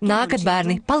 Nākat,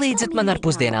 bērni, palīdzat man ar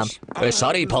pusdienām. Es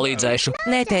arī palīdzēšu.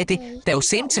 Nē, tēti, tev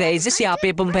 100 reizes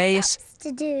jāpiepumpējas.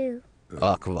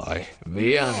 Ak, vai.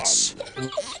 1,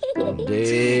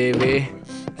 2,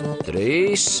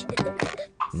 3.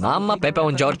 Mamma, Peppa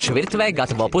un Džordžs virtuvē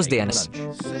gatavo pusdienas.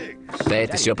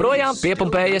 Tētis joprojām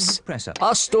piepumpējas.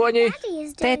 8.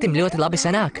 Tētim ļoti labi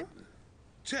sanāk.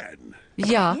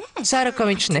 Jā, ceru, ka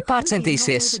viņš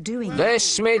nepārcentīsies.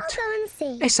 10.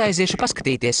 Es aiziešu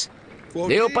paskatīties.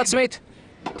 12,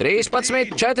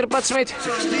 13, 14,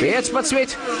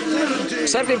 15,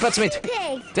 17.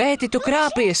 Tēti, tu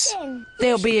krāpies.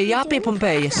 Tev bija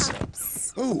jāpiepumpējas.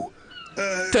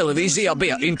 Televīzijā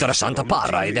bija interesanta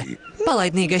pārraide.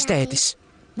 Palaidnīgais tētis.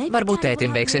 Varbūt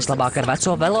tētim veiksies labāk ar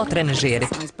veco velo trenažieri.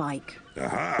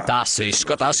 Tas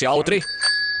izskatās jautri.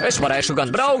 Es varēšu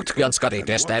gan braukt, gan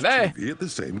skatīties TV.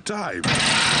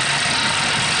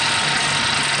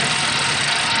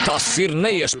 Tas ir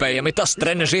neiespējami, tas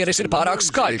trenažieris ir pārāk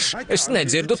skaļš. Es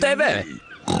nedzirdu TV.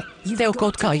 Tev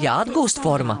kaut kā jāatgūst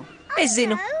forma. Es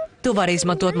zinu, tu vari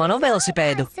izmantot manu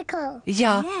velosipēdu.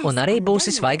 Jā, un arī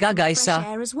būsi svaigā gaisā.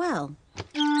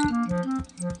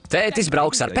 Tētis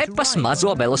brauks ar Peppas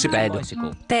mazo velosipēdu.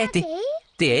 Tēti,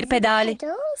 tie ir pedāļi,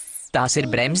 tās ir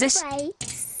bremzes,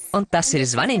 un tas ir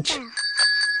zvaniņš.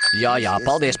 Jā,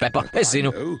 paldies, Peppa, es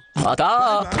zinu. Tā!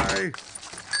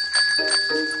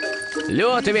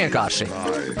 Ļoti vienkārši.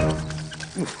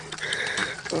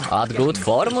 Atgūt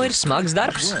formu ir smags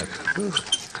darbs.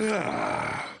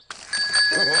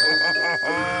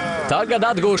 Tagad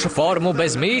atgūšu formu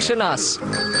bez mīšanās.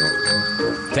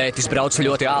 Tētis brauc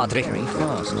ļoti ātri.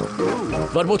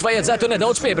 Varbūt vajadzētu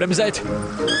nedaudz piebremzēt.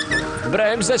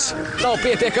 Bremzes nav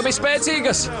pietiekami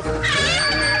spēcīgas!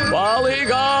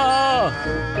 Palīgā!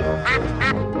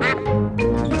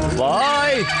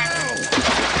 Vai!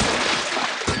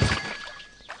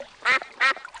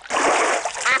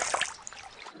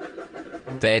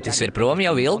 Tētis ir prom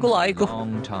jau ilgu laiku.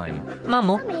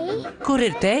 Mamu, kur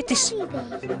ir tētis?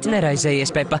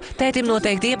 Neraizējies, Peppa. Tētim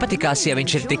noteikti iepatikās, ja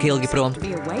viņš ir tik ilgi prom.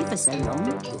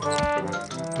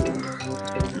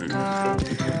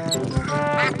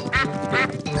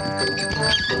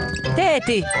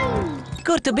 Tēti,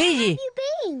 kur tu biji?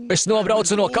 Es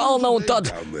nobraucu no kalna un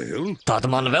tad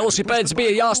man velosipēds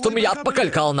bija jāstumj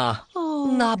atpakaļ kalnā.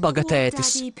 Nabaga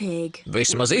tētis.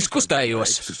 Vismaz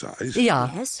izkustējos. Jā,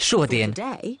 šodien.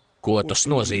 Ko tas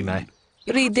nozīmē?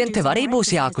 Rītdien tev arī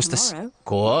būs jākustas.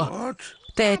 Ko?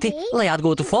 Tēti, lai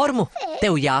atgūtu formu,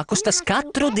 tev jākustas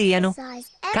katru dienu.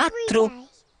 Katru.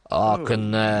 Ak,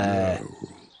 nē.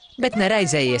 Bet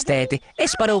neraizējies, tēti.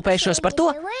 Es parūpēšos par to,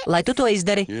 lai tu to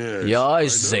izdari. Jā,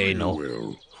 es zinu.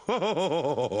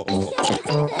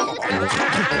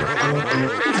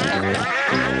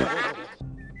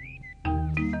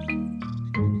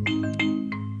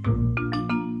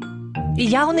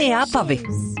 Jaunie apavi.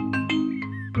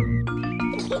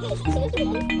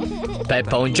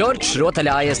 Peppa un Džordžs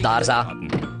rotaļājas dārzā.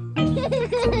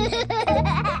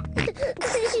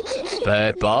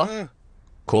 Peppa,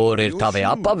 kur ir tavi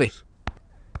apavi?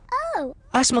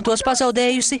 Esmu tos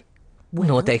pazaudējusi.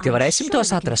 Noteikti varēsim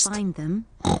tos atrast.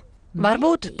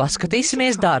 Varbūt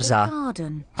paskatīsimies dārzā.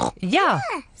 Jā!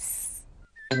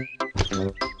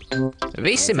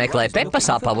 Visi meklē Peppas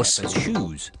apavus.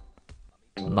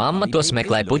 Mamma tos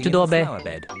meklē puķu dobē,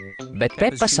 bet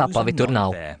Peppas apavi tur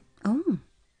nav.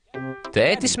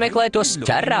 Tētis meklē tos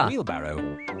ķerrā,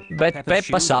 bet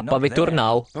Peppas apavi tur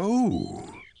nav.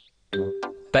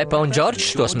 Peppa un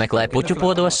Džordžs tos meklē puķu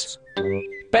podos.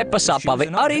 Peppas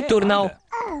apavi arī tur nav.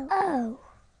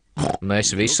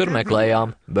 Mēs visur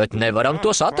meklējām, bet nevaram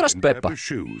tos atrast, Peppa.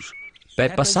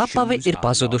 Peppas apavi ir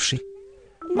pazuduši.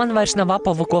 Man vairs nav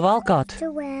apavu, ko valkāt.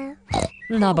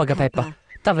 Nabaga, Peppa.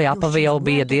 Tavi apavi jau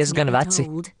bija diezgan veci.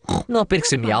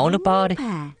 Nopirksim jaunu pāri.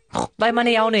 Vai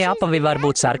mani jaunie apavi var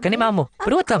būt sarkani, mammu?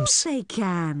 Protams.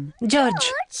 Džordž,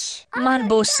 man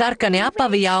būs sarkani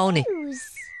apavi jauni.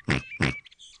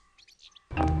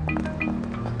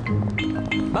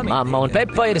 Mamma un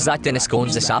Peppa ir Zaķenes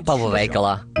kundzes apavu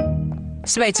veikalā.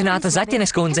 Sveicināta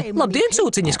Zaķenes kundze. Labdien,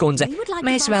 Cūciņas kundze.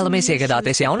 Mēs vēlamies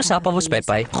iegādāties jaunus apavus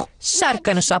Peppai.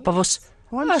 Sarkanus apavus.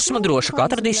 Esmu droša, ka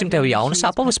atradīsim tev jaunus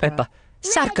apavus, Peppa.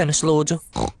 Sarkanus, lūdzu.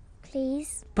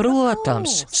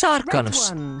 Protams, sarkanus.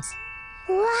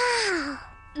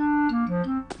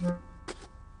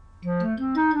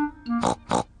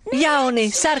 Jauni,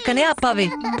 sarkani apavi.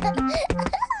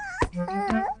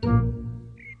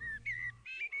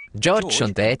 Džordžs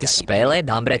un tētis spēlē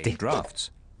dambreti.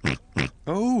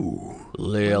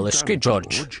 Lieliski,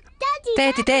 Džordž.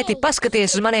 Tēti,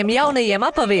 paskaties uz maniem jaunajiem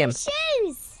apaviem.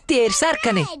 Tie ir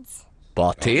sarkani.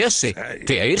 Patiesi,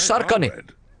 tie ir sarkani.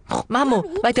 Mammu,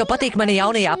 vai tev patīk mani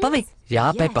jaunie apavi? Jā,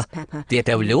 Peppa, tie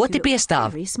tev ļoti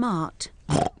piestāv.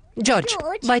 Džordž,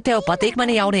 vai tev patīk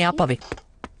mani jaunie apavi?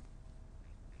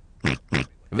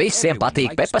 Visiem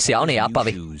patīk Peppas jaunie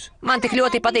apavi. Man tik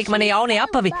ļoti patīk mani jaunie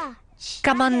apavi,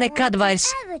 ka man nekad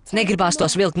vairs negribās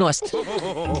tos vilkt nost.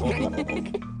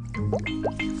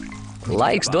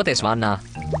 Laiks doties vannā.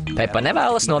 Peppa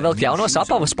nevēlas novilkt jaunos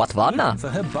apavus pat vannā.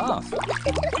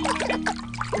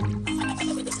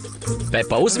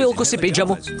 Peppa uzvilkusi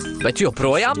pidžamu, bet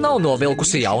joprojām nav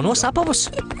novilkusi jaunos apavus.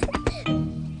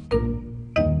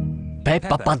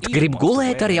 Peppa pat grib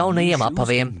gulēt ar jaunajiem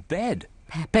apaviem.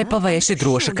 Peppa, vai esi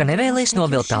droša, ka nevēlies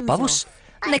novilkt apavus?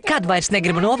 Nekad vairs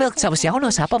negribu novilkt savus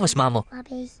jaunos apavus, mammu.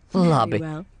 Labi.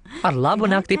 Ar labu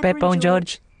nakti, Peppa un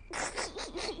Džordž.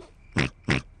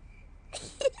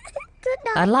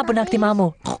 Ar labu nakti, mammu.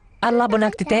 Ar labu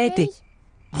nakti, tēti.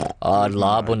 Ar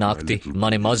labu nakti,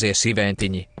 mani mazie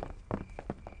sīventiņi.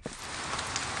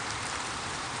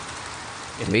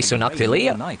 Visu nakti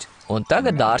lija, un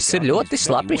tagad dārzs ir ļoti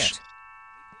slapišs.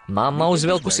 Mamma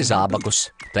uzvilkusi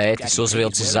zābakus, tētis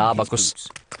uzvilcis zābakus,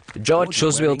 Džordžs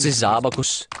uzvilcis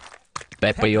zābakus.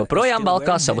 Peppa joprojām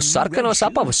valkā savus sarkanos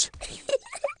apavus.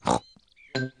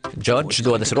 Džordžs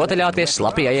dodas rotaļāties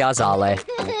slapjajā zālē.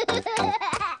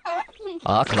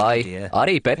 Ak, vai,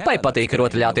 arī Peppai patīk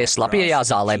rotaļāties slapjajā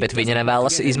zālē, bet viņa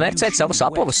nevēlas izmērcēt savus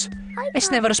apavus.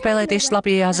 Es nevaru spēlēties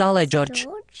slapjajā zālē, Džordž.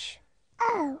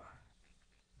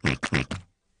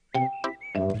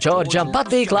 Džordžam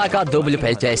patīk lēkāt dubļu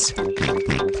peļķēs.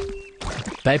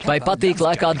 Peppai patīk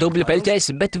lēkāt dubļu peļķēs,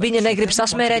 bet viņa negrib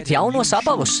sasmērēt jaunos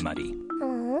apavus.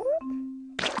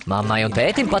 Mammai un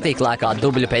tētim patīk lēkāt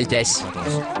dubļu peļķēs.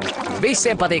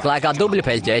 Visiem patīk lēkāt dubļu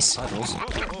peļķēs.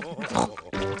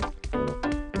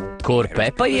 Kur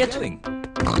Peppa iet?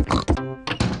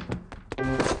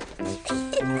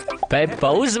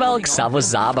 Peppa uzvelk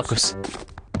savus zābakus.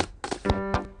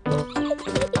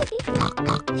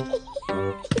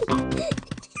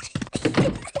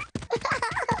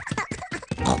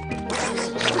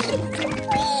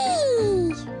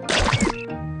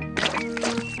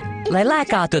 Lai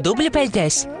lēkātu dubļu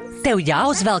peļķēs, tev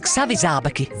jāuzvelk savi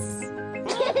zābaki.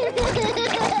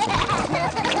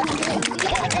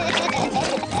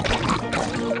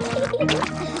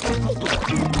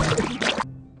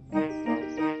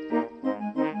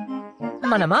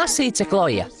 Mana māsīce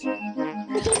Kloja.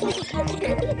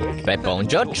 Peppa un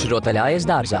Džordžs rotaļājas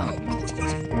dārzā.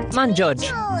 Man,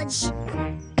 Džordž.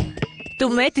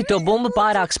 Tu meti to bumbu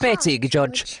pārāk spēcīgi,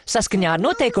 Džordž. Saskaņā ar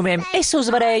noteikumiem es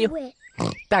uzvarēju.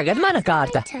 Tagad mana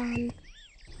kārta.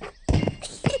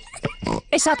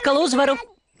 Es atkal uzvaru.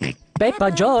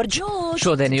 Peppa, Džordž,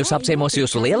 šodien jūs apciemos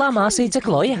jūsu lielā māsīce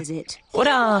Kloja.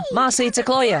 Urā, māsīce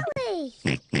Kloja!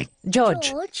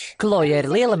 Džordž, Kloja ir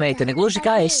liela meitene, gluži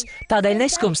kā es. Tādēļ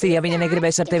neskumsti, ja viņa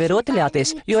negribēs ar tevi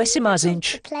rotaļāties, jo esi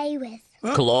maziņš.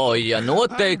 Kloja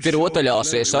noteikti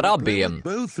rotaļāsies ar abiem.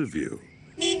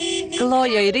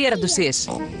 Kloja ir ieradusies.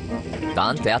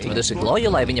 Tante atvedusi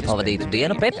Kloju, lai viņa pavadītu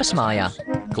dienu Peppas mājā.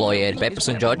 Kloja ir Peppas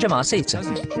un Džordža māsīca.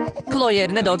 Kloja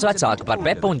ir nedaudz vecāka par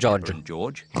Peppu un Džordžu.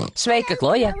 Sveika,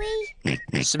 Kloja!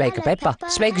 Sveika, Peppa!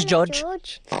 Sveiks, Džordž!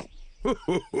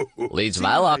 Līdz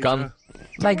vēlākam.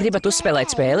 Vai gribat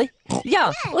uzspēlēt spēli?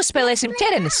 Jā, uzspēlēsim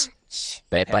ķerenis!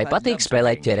 Peppai patīk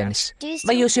spēlēt ķerenis.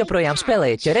 Vai jūs joprojām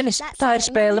spēlējat ķerenis? Tā ir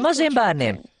spēle maziem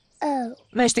bērniem.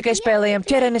 Mēs tikai spēlējam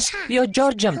ķerenis, jo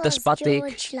Džordžam tas patīk.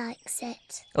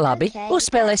 Labi,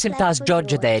 uzspēlēsim tās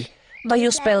Džordža dēļ. Vai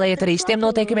jūs spēlējat ar īstiem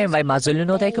noteikumiem vai mazuļu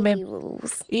noteikumiem?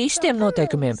 Īstiem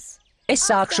noteikumiem. Es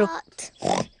sākšu.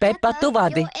 Peppa, tu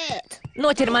vadi.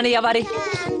 Noķer mani jau arī.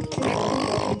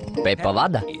 Peppa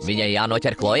vada. Viņai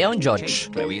jānoķer Kloja un Džordžs.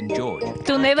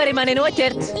 Tu nevari mani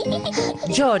noķert.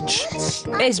 Džordž,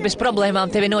 es bez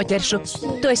problēmām tevi noķeršu.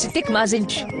 Tu esi tik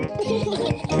maziņš.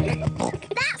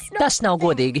 Tas nav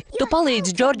godīgi. Tu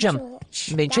palīdzi Džordžam.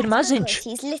 Viņš ir maziņš.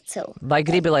 Vai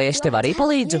gribi, lai es tev arī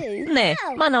palīdzu? Nē,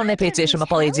 man nav nepieciešama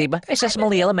palīdzība. Es esmu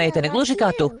liela meitene, gluži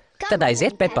kā tu. Tad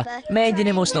aiziet, Peppa.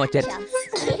 Mēģini mūs noķert.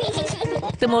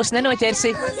 Tu mūs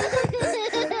nenoķersi.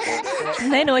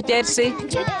 Nenoķersi.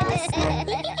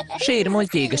 Šī ir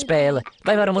muļķīga spēle.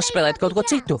 Vai varam uzspēlēt kaut ko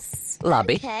citu?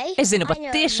 Labi. Es zinu pat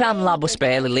tiešām labu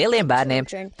spēli lieliem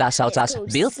bērniem. Tā saucās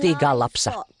Viltīgā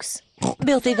lapsa.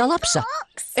 Viltīgā lapsa?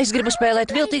 Es gribu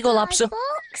spēlēt viltīgo lapsu.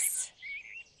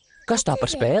 Kas tā par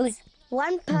spēli?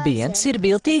 Viens ir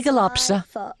viltīga lapsa.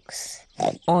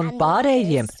 Un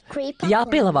pārējiem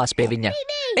jāpielavās pie viņa.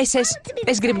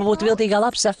 Es gribu būt viltīgā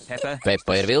lapsa.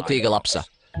 Peppa ir viltīga lapsa.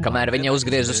 Kamēr viņa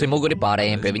uzgriezusi muguri,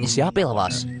 pārējiem pie viņas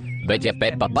jāpielavās. Bet ja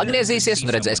Peppa pagriezīsies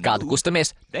un redzēs kādu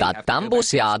kustamies, tad tam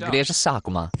būs jāatgriežas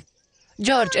sākumā.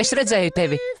 Džordž, es redzēju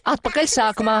tevi. Atpakaļ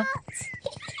sākumā.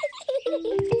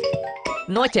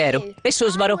 Noķēru. Es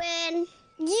uzvaru.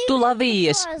 Tu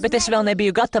lavījies, bet es vēl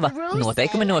nebiju gatava.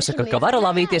 Noteikumi nosaka, ka varu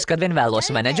lavīties, kad vien vēlos,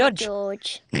 vai ne, Džordž?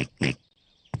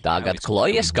 Tagad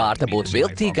Klojas kārta būt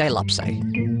viltīgai lapsai.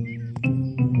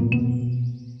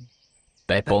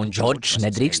 Peppa un Džordžs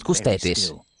nedrīkst kustēties.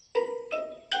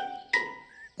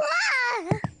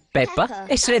 Peppa,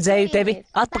 es redzēju tevi.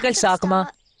 Atpakaļ sākumā.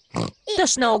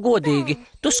 Tas nav godīgi.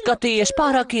 Tu skatījies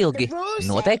pārāk ilgi.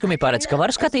 Noteikumi paredz, ka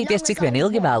varu skatīties, cik vien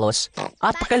ilgi vēlos.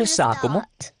 Atpakaļ uz sākumu.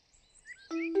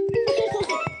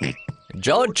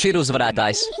 Džordžs ir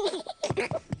uzvarētājs.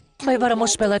 Vai varam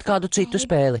uzspēlēt kādu citu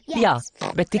spēli? Jā,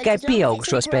 bet tikai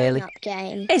pieaugušo spēli.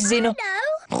 Es zinu.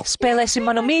 Spēlēsim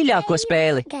manu mīļāko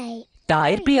spēli. Tā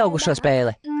ir pieaugušo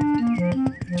spēle.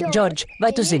 Džordž,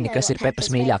 vai tu zini, kas ir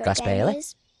Peppas mīļākā spēle?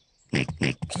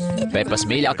 Peppas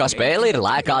mīļākā spēle ir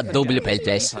lēkāt dubļu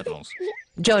peļķēs.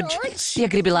 Džordž, ja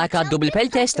gribi lēkāt dubļu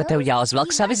peļķēs, tad tev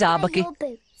jāuzvelk savi zābaki.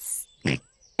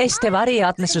 Es tev arī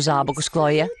atnesu zābakus,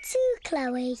 Kloja.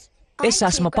 Es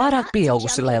esmu pārāk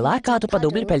pieaugusi, lai lēkātu pa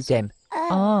dubļu peļķēm.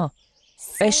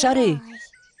 Es arī.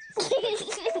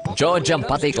 Džordžam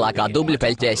patīk lēkāt dubļu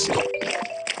peļķēs.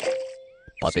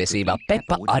 Patiesībā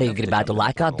Peppa arī gribētu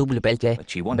lēkāt dubļu peļķē,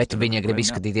 bet viņa grib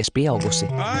izskatīties pieaugusi.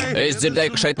 Es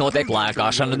dzirdēju, ka šeit notiek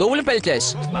lēkāšana dubļu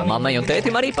peļķēs. Mammai un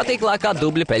tētim arī patīk lēkāt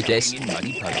dubļu peļķēs.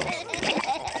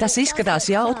 Tas izskatās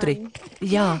jautri.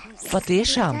 Jā,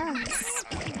 patiešām.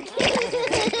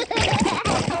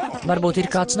 Varbūt ir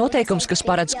kāds noteikums, kas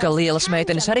paredz, ka lielas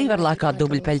meitenes arī var lēkāt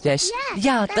dubļu peļķēs.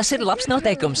 Jā, tas ir labs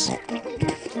noteikums.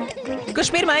 Kurš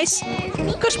pirmais?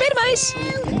 Kurš pirmais?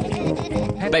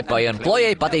 Peppai un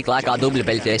Klojai patīk lēkāt dubļu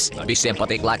peļķēs. Visiem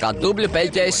patīk lēkāt dubļu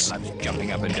peļķēs.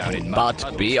 Pat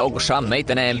pieaugušām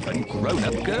meitenēm.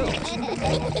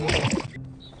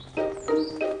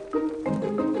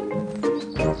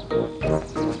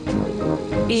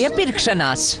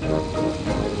 Iepirkšanās.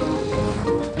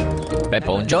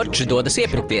 Peppa un Džordžs dodas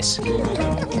iepirkties.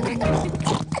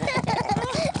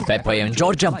 Peppai un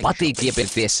Džordžam patīk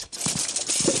iepirkties.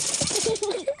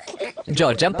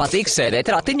 Džordžam patīk sēdēt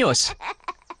ratiņos.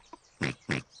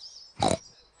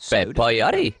 Peppai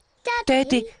arī.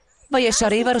 Tēti, vai es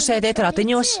arī varu sēdēt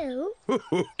ratiņos?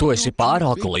 Tu esi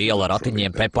pārāk liela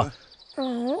ratiņiem, Peppa.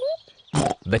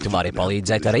 Bet vari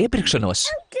palīdzēt ar iepirkšanos.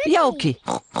 Jauki.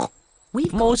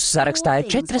 Mūsu sarakstā ir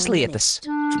 4 lietas.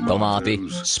 Tomāti,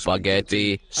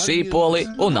 spageti, sīpoli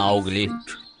un augļi.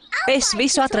 Es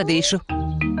visu atradīšu.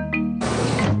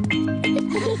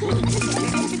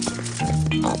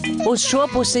 Uz šo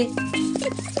pusi.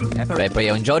 Peppai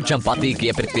un Džordžam patīk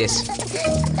iepirkties.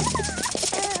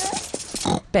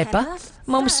 Peppa,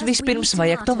 mums vispirms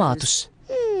vajag tomātus.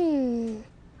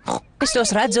 Es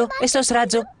tos redzu.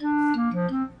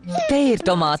 Te ir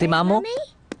tomāti, mammu.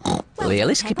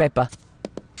 Lieliski, Peppa.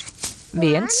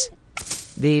 1,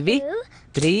 2,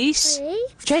 3,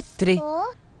 4.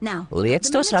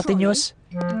 Liec tos ratiņos.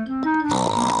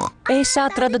 Es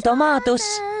atradu tomātus.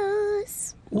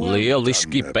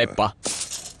 Lieliski, Peppa.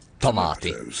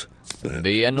 Tomāti.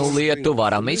 Vienu lietu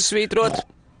varam izsvītrot.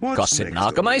 Kas ir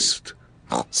nākamais?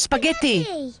 Spageti.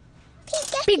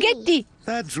 Pigeti.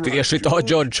 Tieši tā,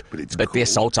 Džordž, bet tie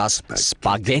saucās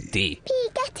spageti.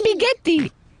 Pigeti.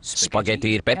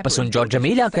 Spageti ir Peppas un Džordža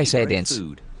mīļākais ēdiens.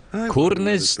 Kur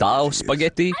nestāv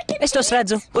spageti? Es tos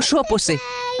redzu. Uz šo pusi.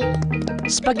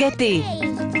 Spageti.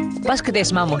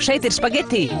 Paskaties, mammu, šeit ir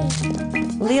spageti.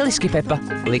 Lieliski, Peppa.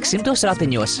 Liksim tos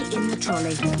ratiņos.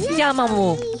 Jā,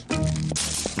 mammu.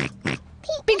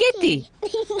 Pigeti.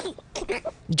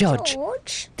 Džordž,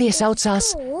 tie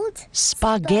saucās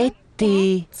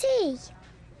spageti.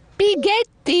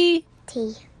 Pigeti.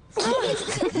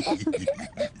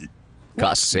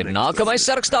 Kas ir nākamais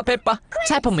sarakstā, Peppa?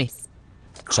 Cepumi.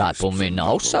 Cepumi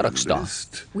nav sarakstā.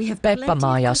 Peppa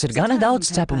mājās ir gana daudz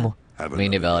cepumu.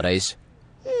 Mini vēlreiz.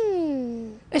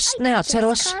 Es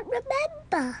neatceros.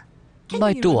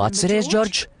 Vai tu atceries,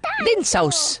 Džordž?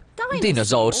 Dinosaurs.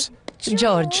 Dinozaurs.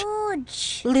 Džordž,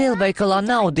 lielveikalā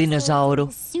nav dinozauru.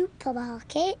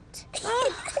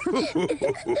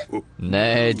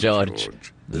 Nē, Džordž.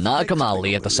 Nākamā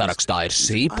lieta sarakstā ir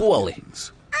sīpoli.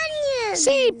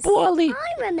 Sīpoli.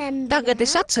 Tagad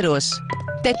es atceros.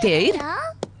 Te tie ir.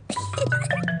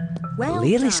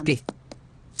 Lieliski.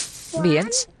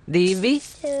 1, 2,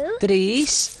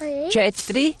 3,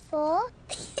 4.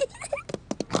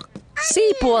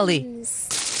 Sīpoli.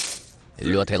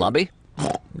 Ļoti labi.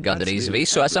 Gandrīz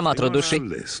visu esam atraduši.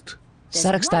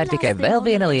 Sarakstā ir tikai vēl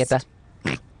viena lieta.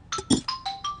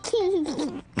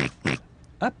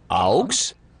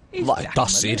 Augs? Vai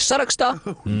tas ir sarakstā?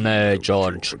 Nē,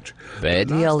 Džordž.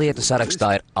 Pēdējā lieta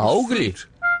sarakstā ir augļi.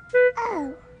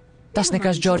 Tas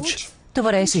nekas, Džordž. Tu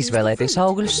varēsi izvēlēties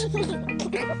augļus.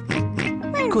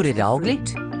 Kur ir augļi?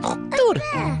 Tur.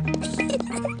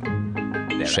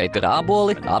 Šeit ir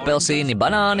āboli, apelsīni,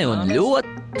 banāni un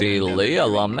ļoti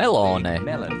liela melone.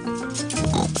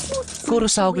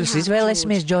 Kurus augļus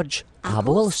izvēlēsimies, Džordž?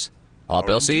 Ābolus?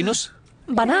 Apelsīnus?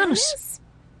 Banānus?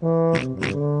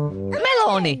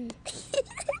 Meloni!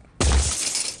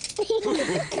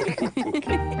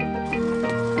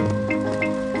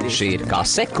 Šī ir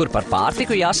kase, kur par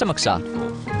pārtiku jāsamaksā.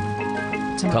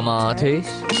 Tomāti,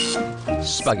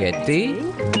 spageti,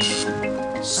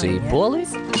 sīpoli,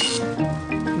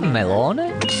 melone,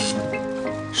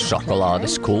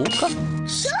 šokolādes kūka.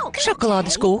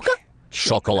 Šokolādes kūka?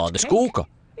 Šokolādes kūka?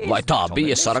 Vai tā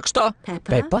bija sarakstā?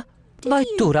 Peppa, vai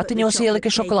tu ratiņos ielika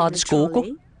šokolādes kūku?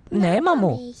 Nē,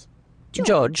 mammu.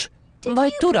 Džordž, vai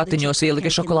tu ratiņos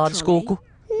ielika šokolādes kūku?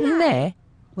 Nē.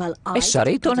 Es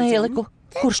arī to neieliku.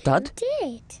 Kurš tad?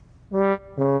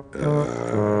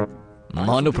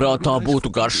 Manuprāt, tā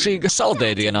būtu garšīga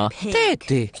saldēdienā.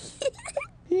 Tēti!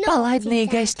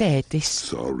 Palaidnīgais tētis.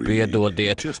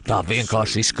 Piedodiet, tā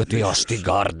vienkārši izskatījās tik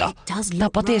garda.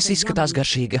 Tā patiesi izskatās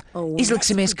garšīga.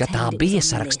 Izliksimies, ka tā bija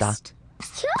sarakstā.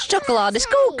 Šokolādes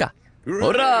kūka!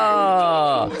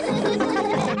 Urā!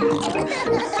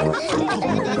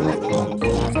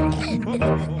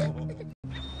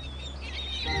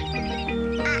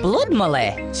 Pludmalē!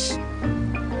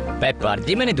 Peppa ar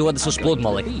ģimeni dodas uz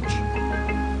pludmali.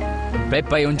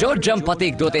 Peppai un Džordžam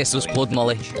patīk doties uz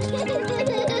pludmali.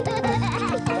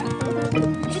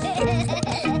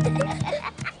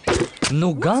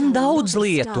 Nu, gan daudz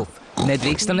lietu.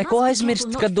 Nedrīkstam neko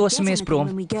aizmirst, kad dosimies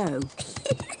prom.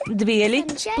 Dvieļi,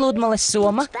 pludmales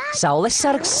soma, saules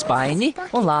sargs, spaiņi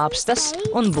un lāpstas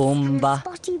un bumba.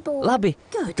 Labi,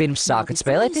 pirms sākat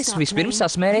spēlēties, vispirms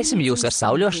sasmērēsim jūs ar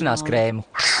sauļošanās krēmu.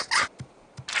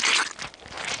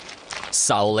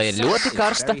 Saule ir ļoti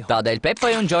karsta, tādēļ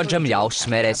Peppai un Džordžam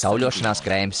jāuzsmērē sauļošanās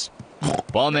krēms.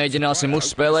 Pamēģināsim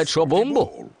uzspēlēt šo bumbu.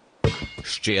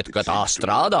 Šķiet, ka tā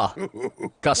strādā.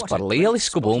 Kas par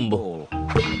lielisku bumbu.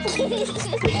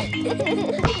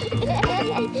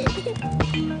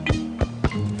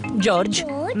 Džordž,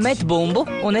 met bumbu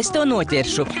un es to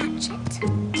noķeršu.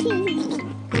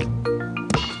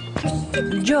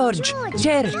 Džordž,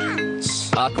 ķer!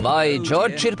 Ak, vai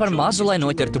Džordž ir par mazu, lai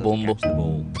noķertu bumbu?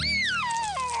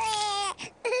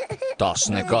 Tas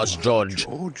nekas, Džordž.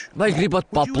 Vai gribat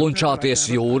paplunčāties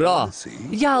jūrā?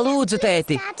 Jā, lūdzu,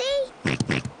 tēti.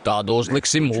 Tad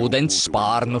uzliksim ūdens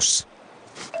spārnus.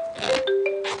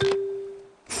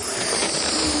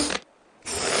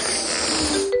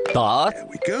 Tā,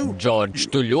 Džordž,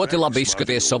 tu ļoti labi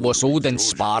izskaties savos ūdens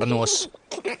spārnos.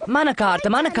 Mana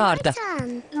kārta, mana kārta.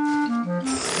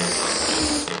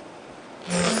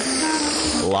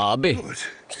 Labi.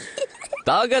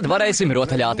 Tagad varēsim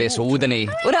rotaļāties ūdenī.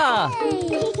 Urā!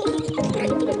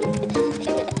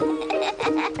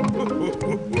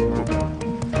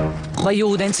 Vai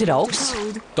ūdens ir augsts?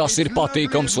 Tas ir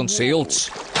patīkams un silts.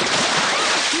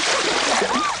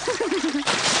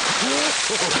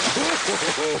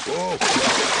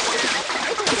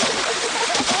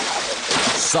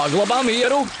 Saglabā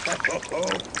mieru.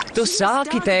 Tu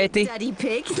sāki, tēti.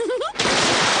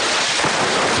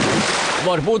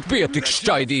 Varbūt pietiks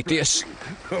šķaidīties.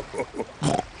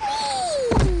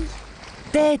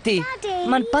 Tēti,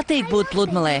 man patīk būt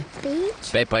pludmalē.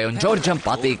 Peppai un Džordžam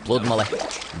patīk pludmale.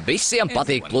 Visiem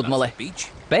patīk pludmale.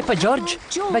 Peppa, Džordž,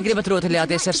 vai gribat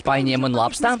rotaļāties ar spaiņiem un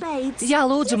lāpstām? Jā,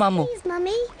 lūdzu, mammu.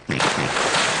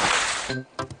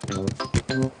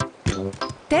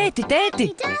 Tēti, tēti,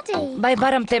 vai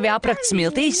varam tevi aprakt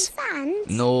smiltīs?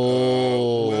 Nu,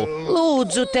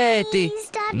 Lūdzu, tēti.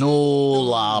 nu,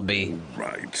 labi.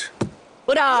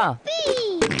 Urā!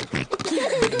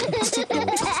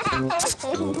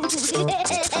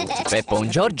 Peppa un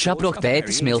Džordžs aprok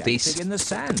tēti smiltīs.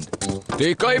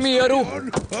 Tikai mieru.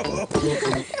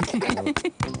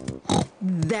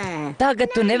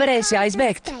 Tagad tu nevarēsi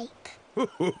aizbēgt.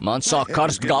 Man sāk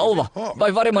karst galva.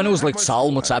 Vai vari man uzlikt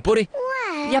salmu cepuri?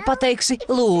 Ja pateiksi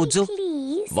lūdzu.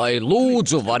 Vai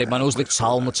lūdzu vari man uzlikt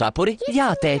salmu cepuri?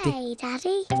 Jā, tēti.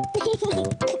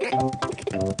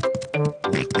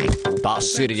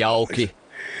 Tas ir jauki.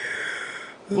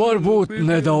 Varbūt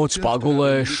nedaudz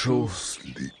pagulēšu.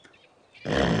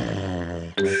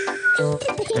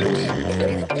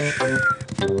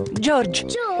 Džordž,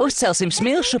 uzcelsim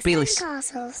smilšu pilis.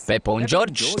 Peppa un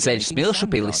Džordžs ceļ smilšu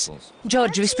pilis.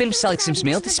 Džordž, vispirms saliksim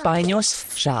smilti spaiņos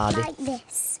šādi.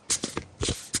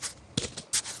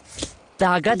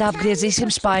 Tagad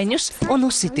apgriezīsim spaiņus un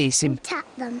uzsitīsim.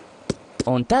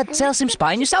 Un tad celsim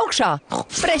spaiņus augšā.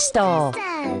 Presto!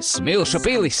 Smilšu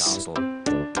pilis.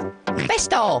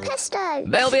 Pesto!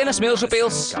 Vēl viena smilšu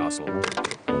pils.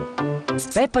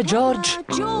 Peppa, Džordž,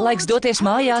 laiks doties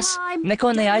mājās.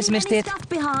 Neko neaizmirstiet.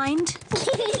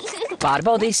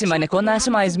 Pārbaudīsim, vai neko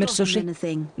neesam aizmirsuši.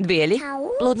 Dvieļi,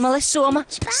 pludmales soma,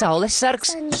 saules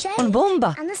sargs un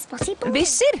bumba.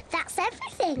 Viss ir.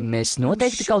 Mēs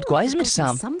noteikti kaut ko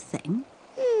aizmirsām.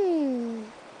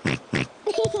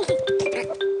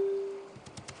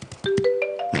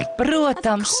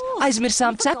 Protams,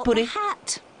 aizmirsām cepuri.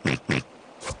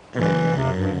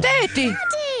 Tēti!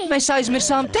 Mēs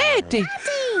aizmirsām tēti!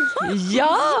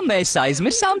 Jā, mēs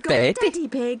aizmirsām tēti!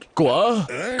 Ko?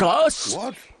 Kas?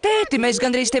 Tēti, mēs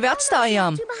gandrīz tevi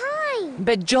atstājām,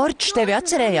 bet Džordžs tevi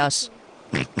atcerējās.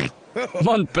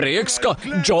 Man prieks, ka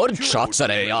Džordžs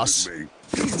atcerējās.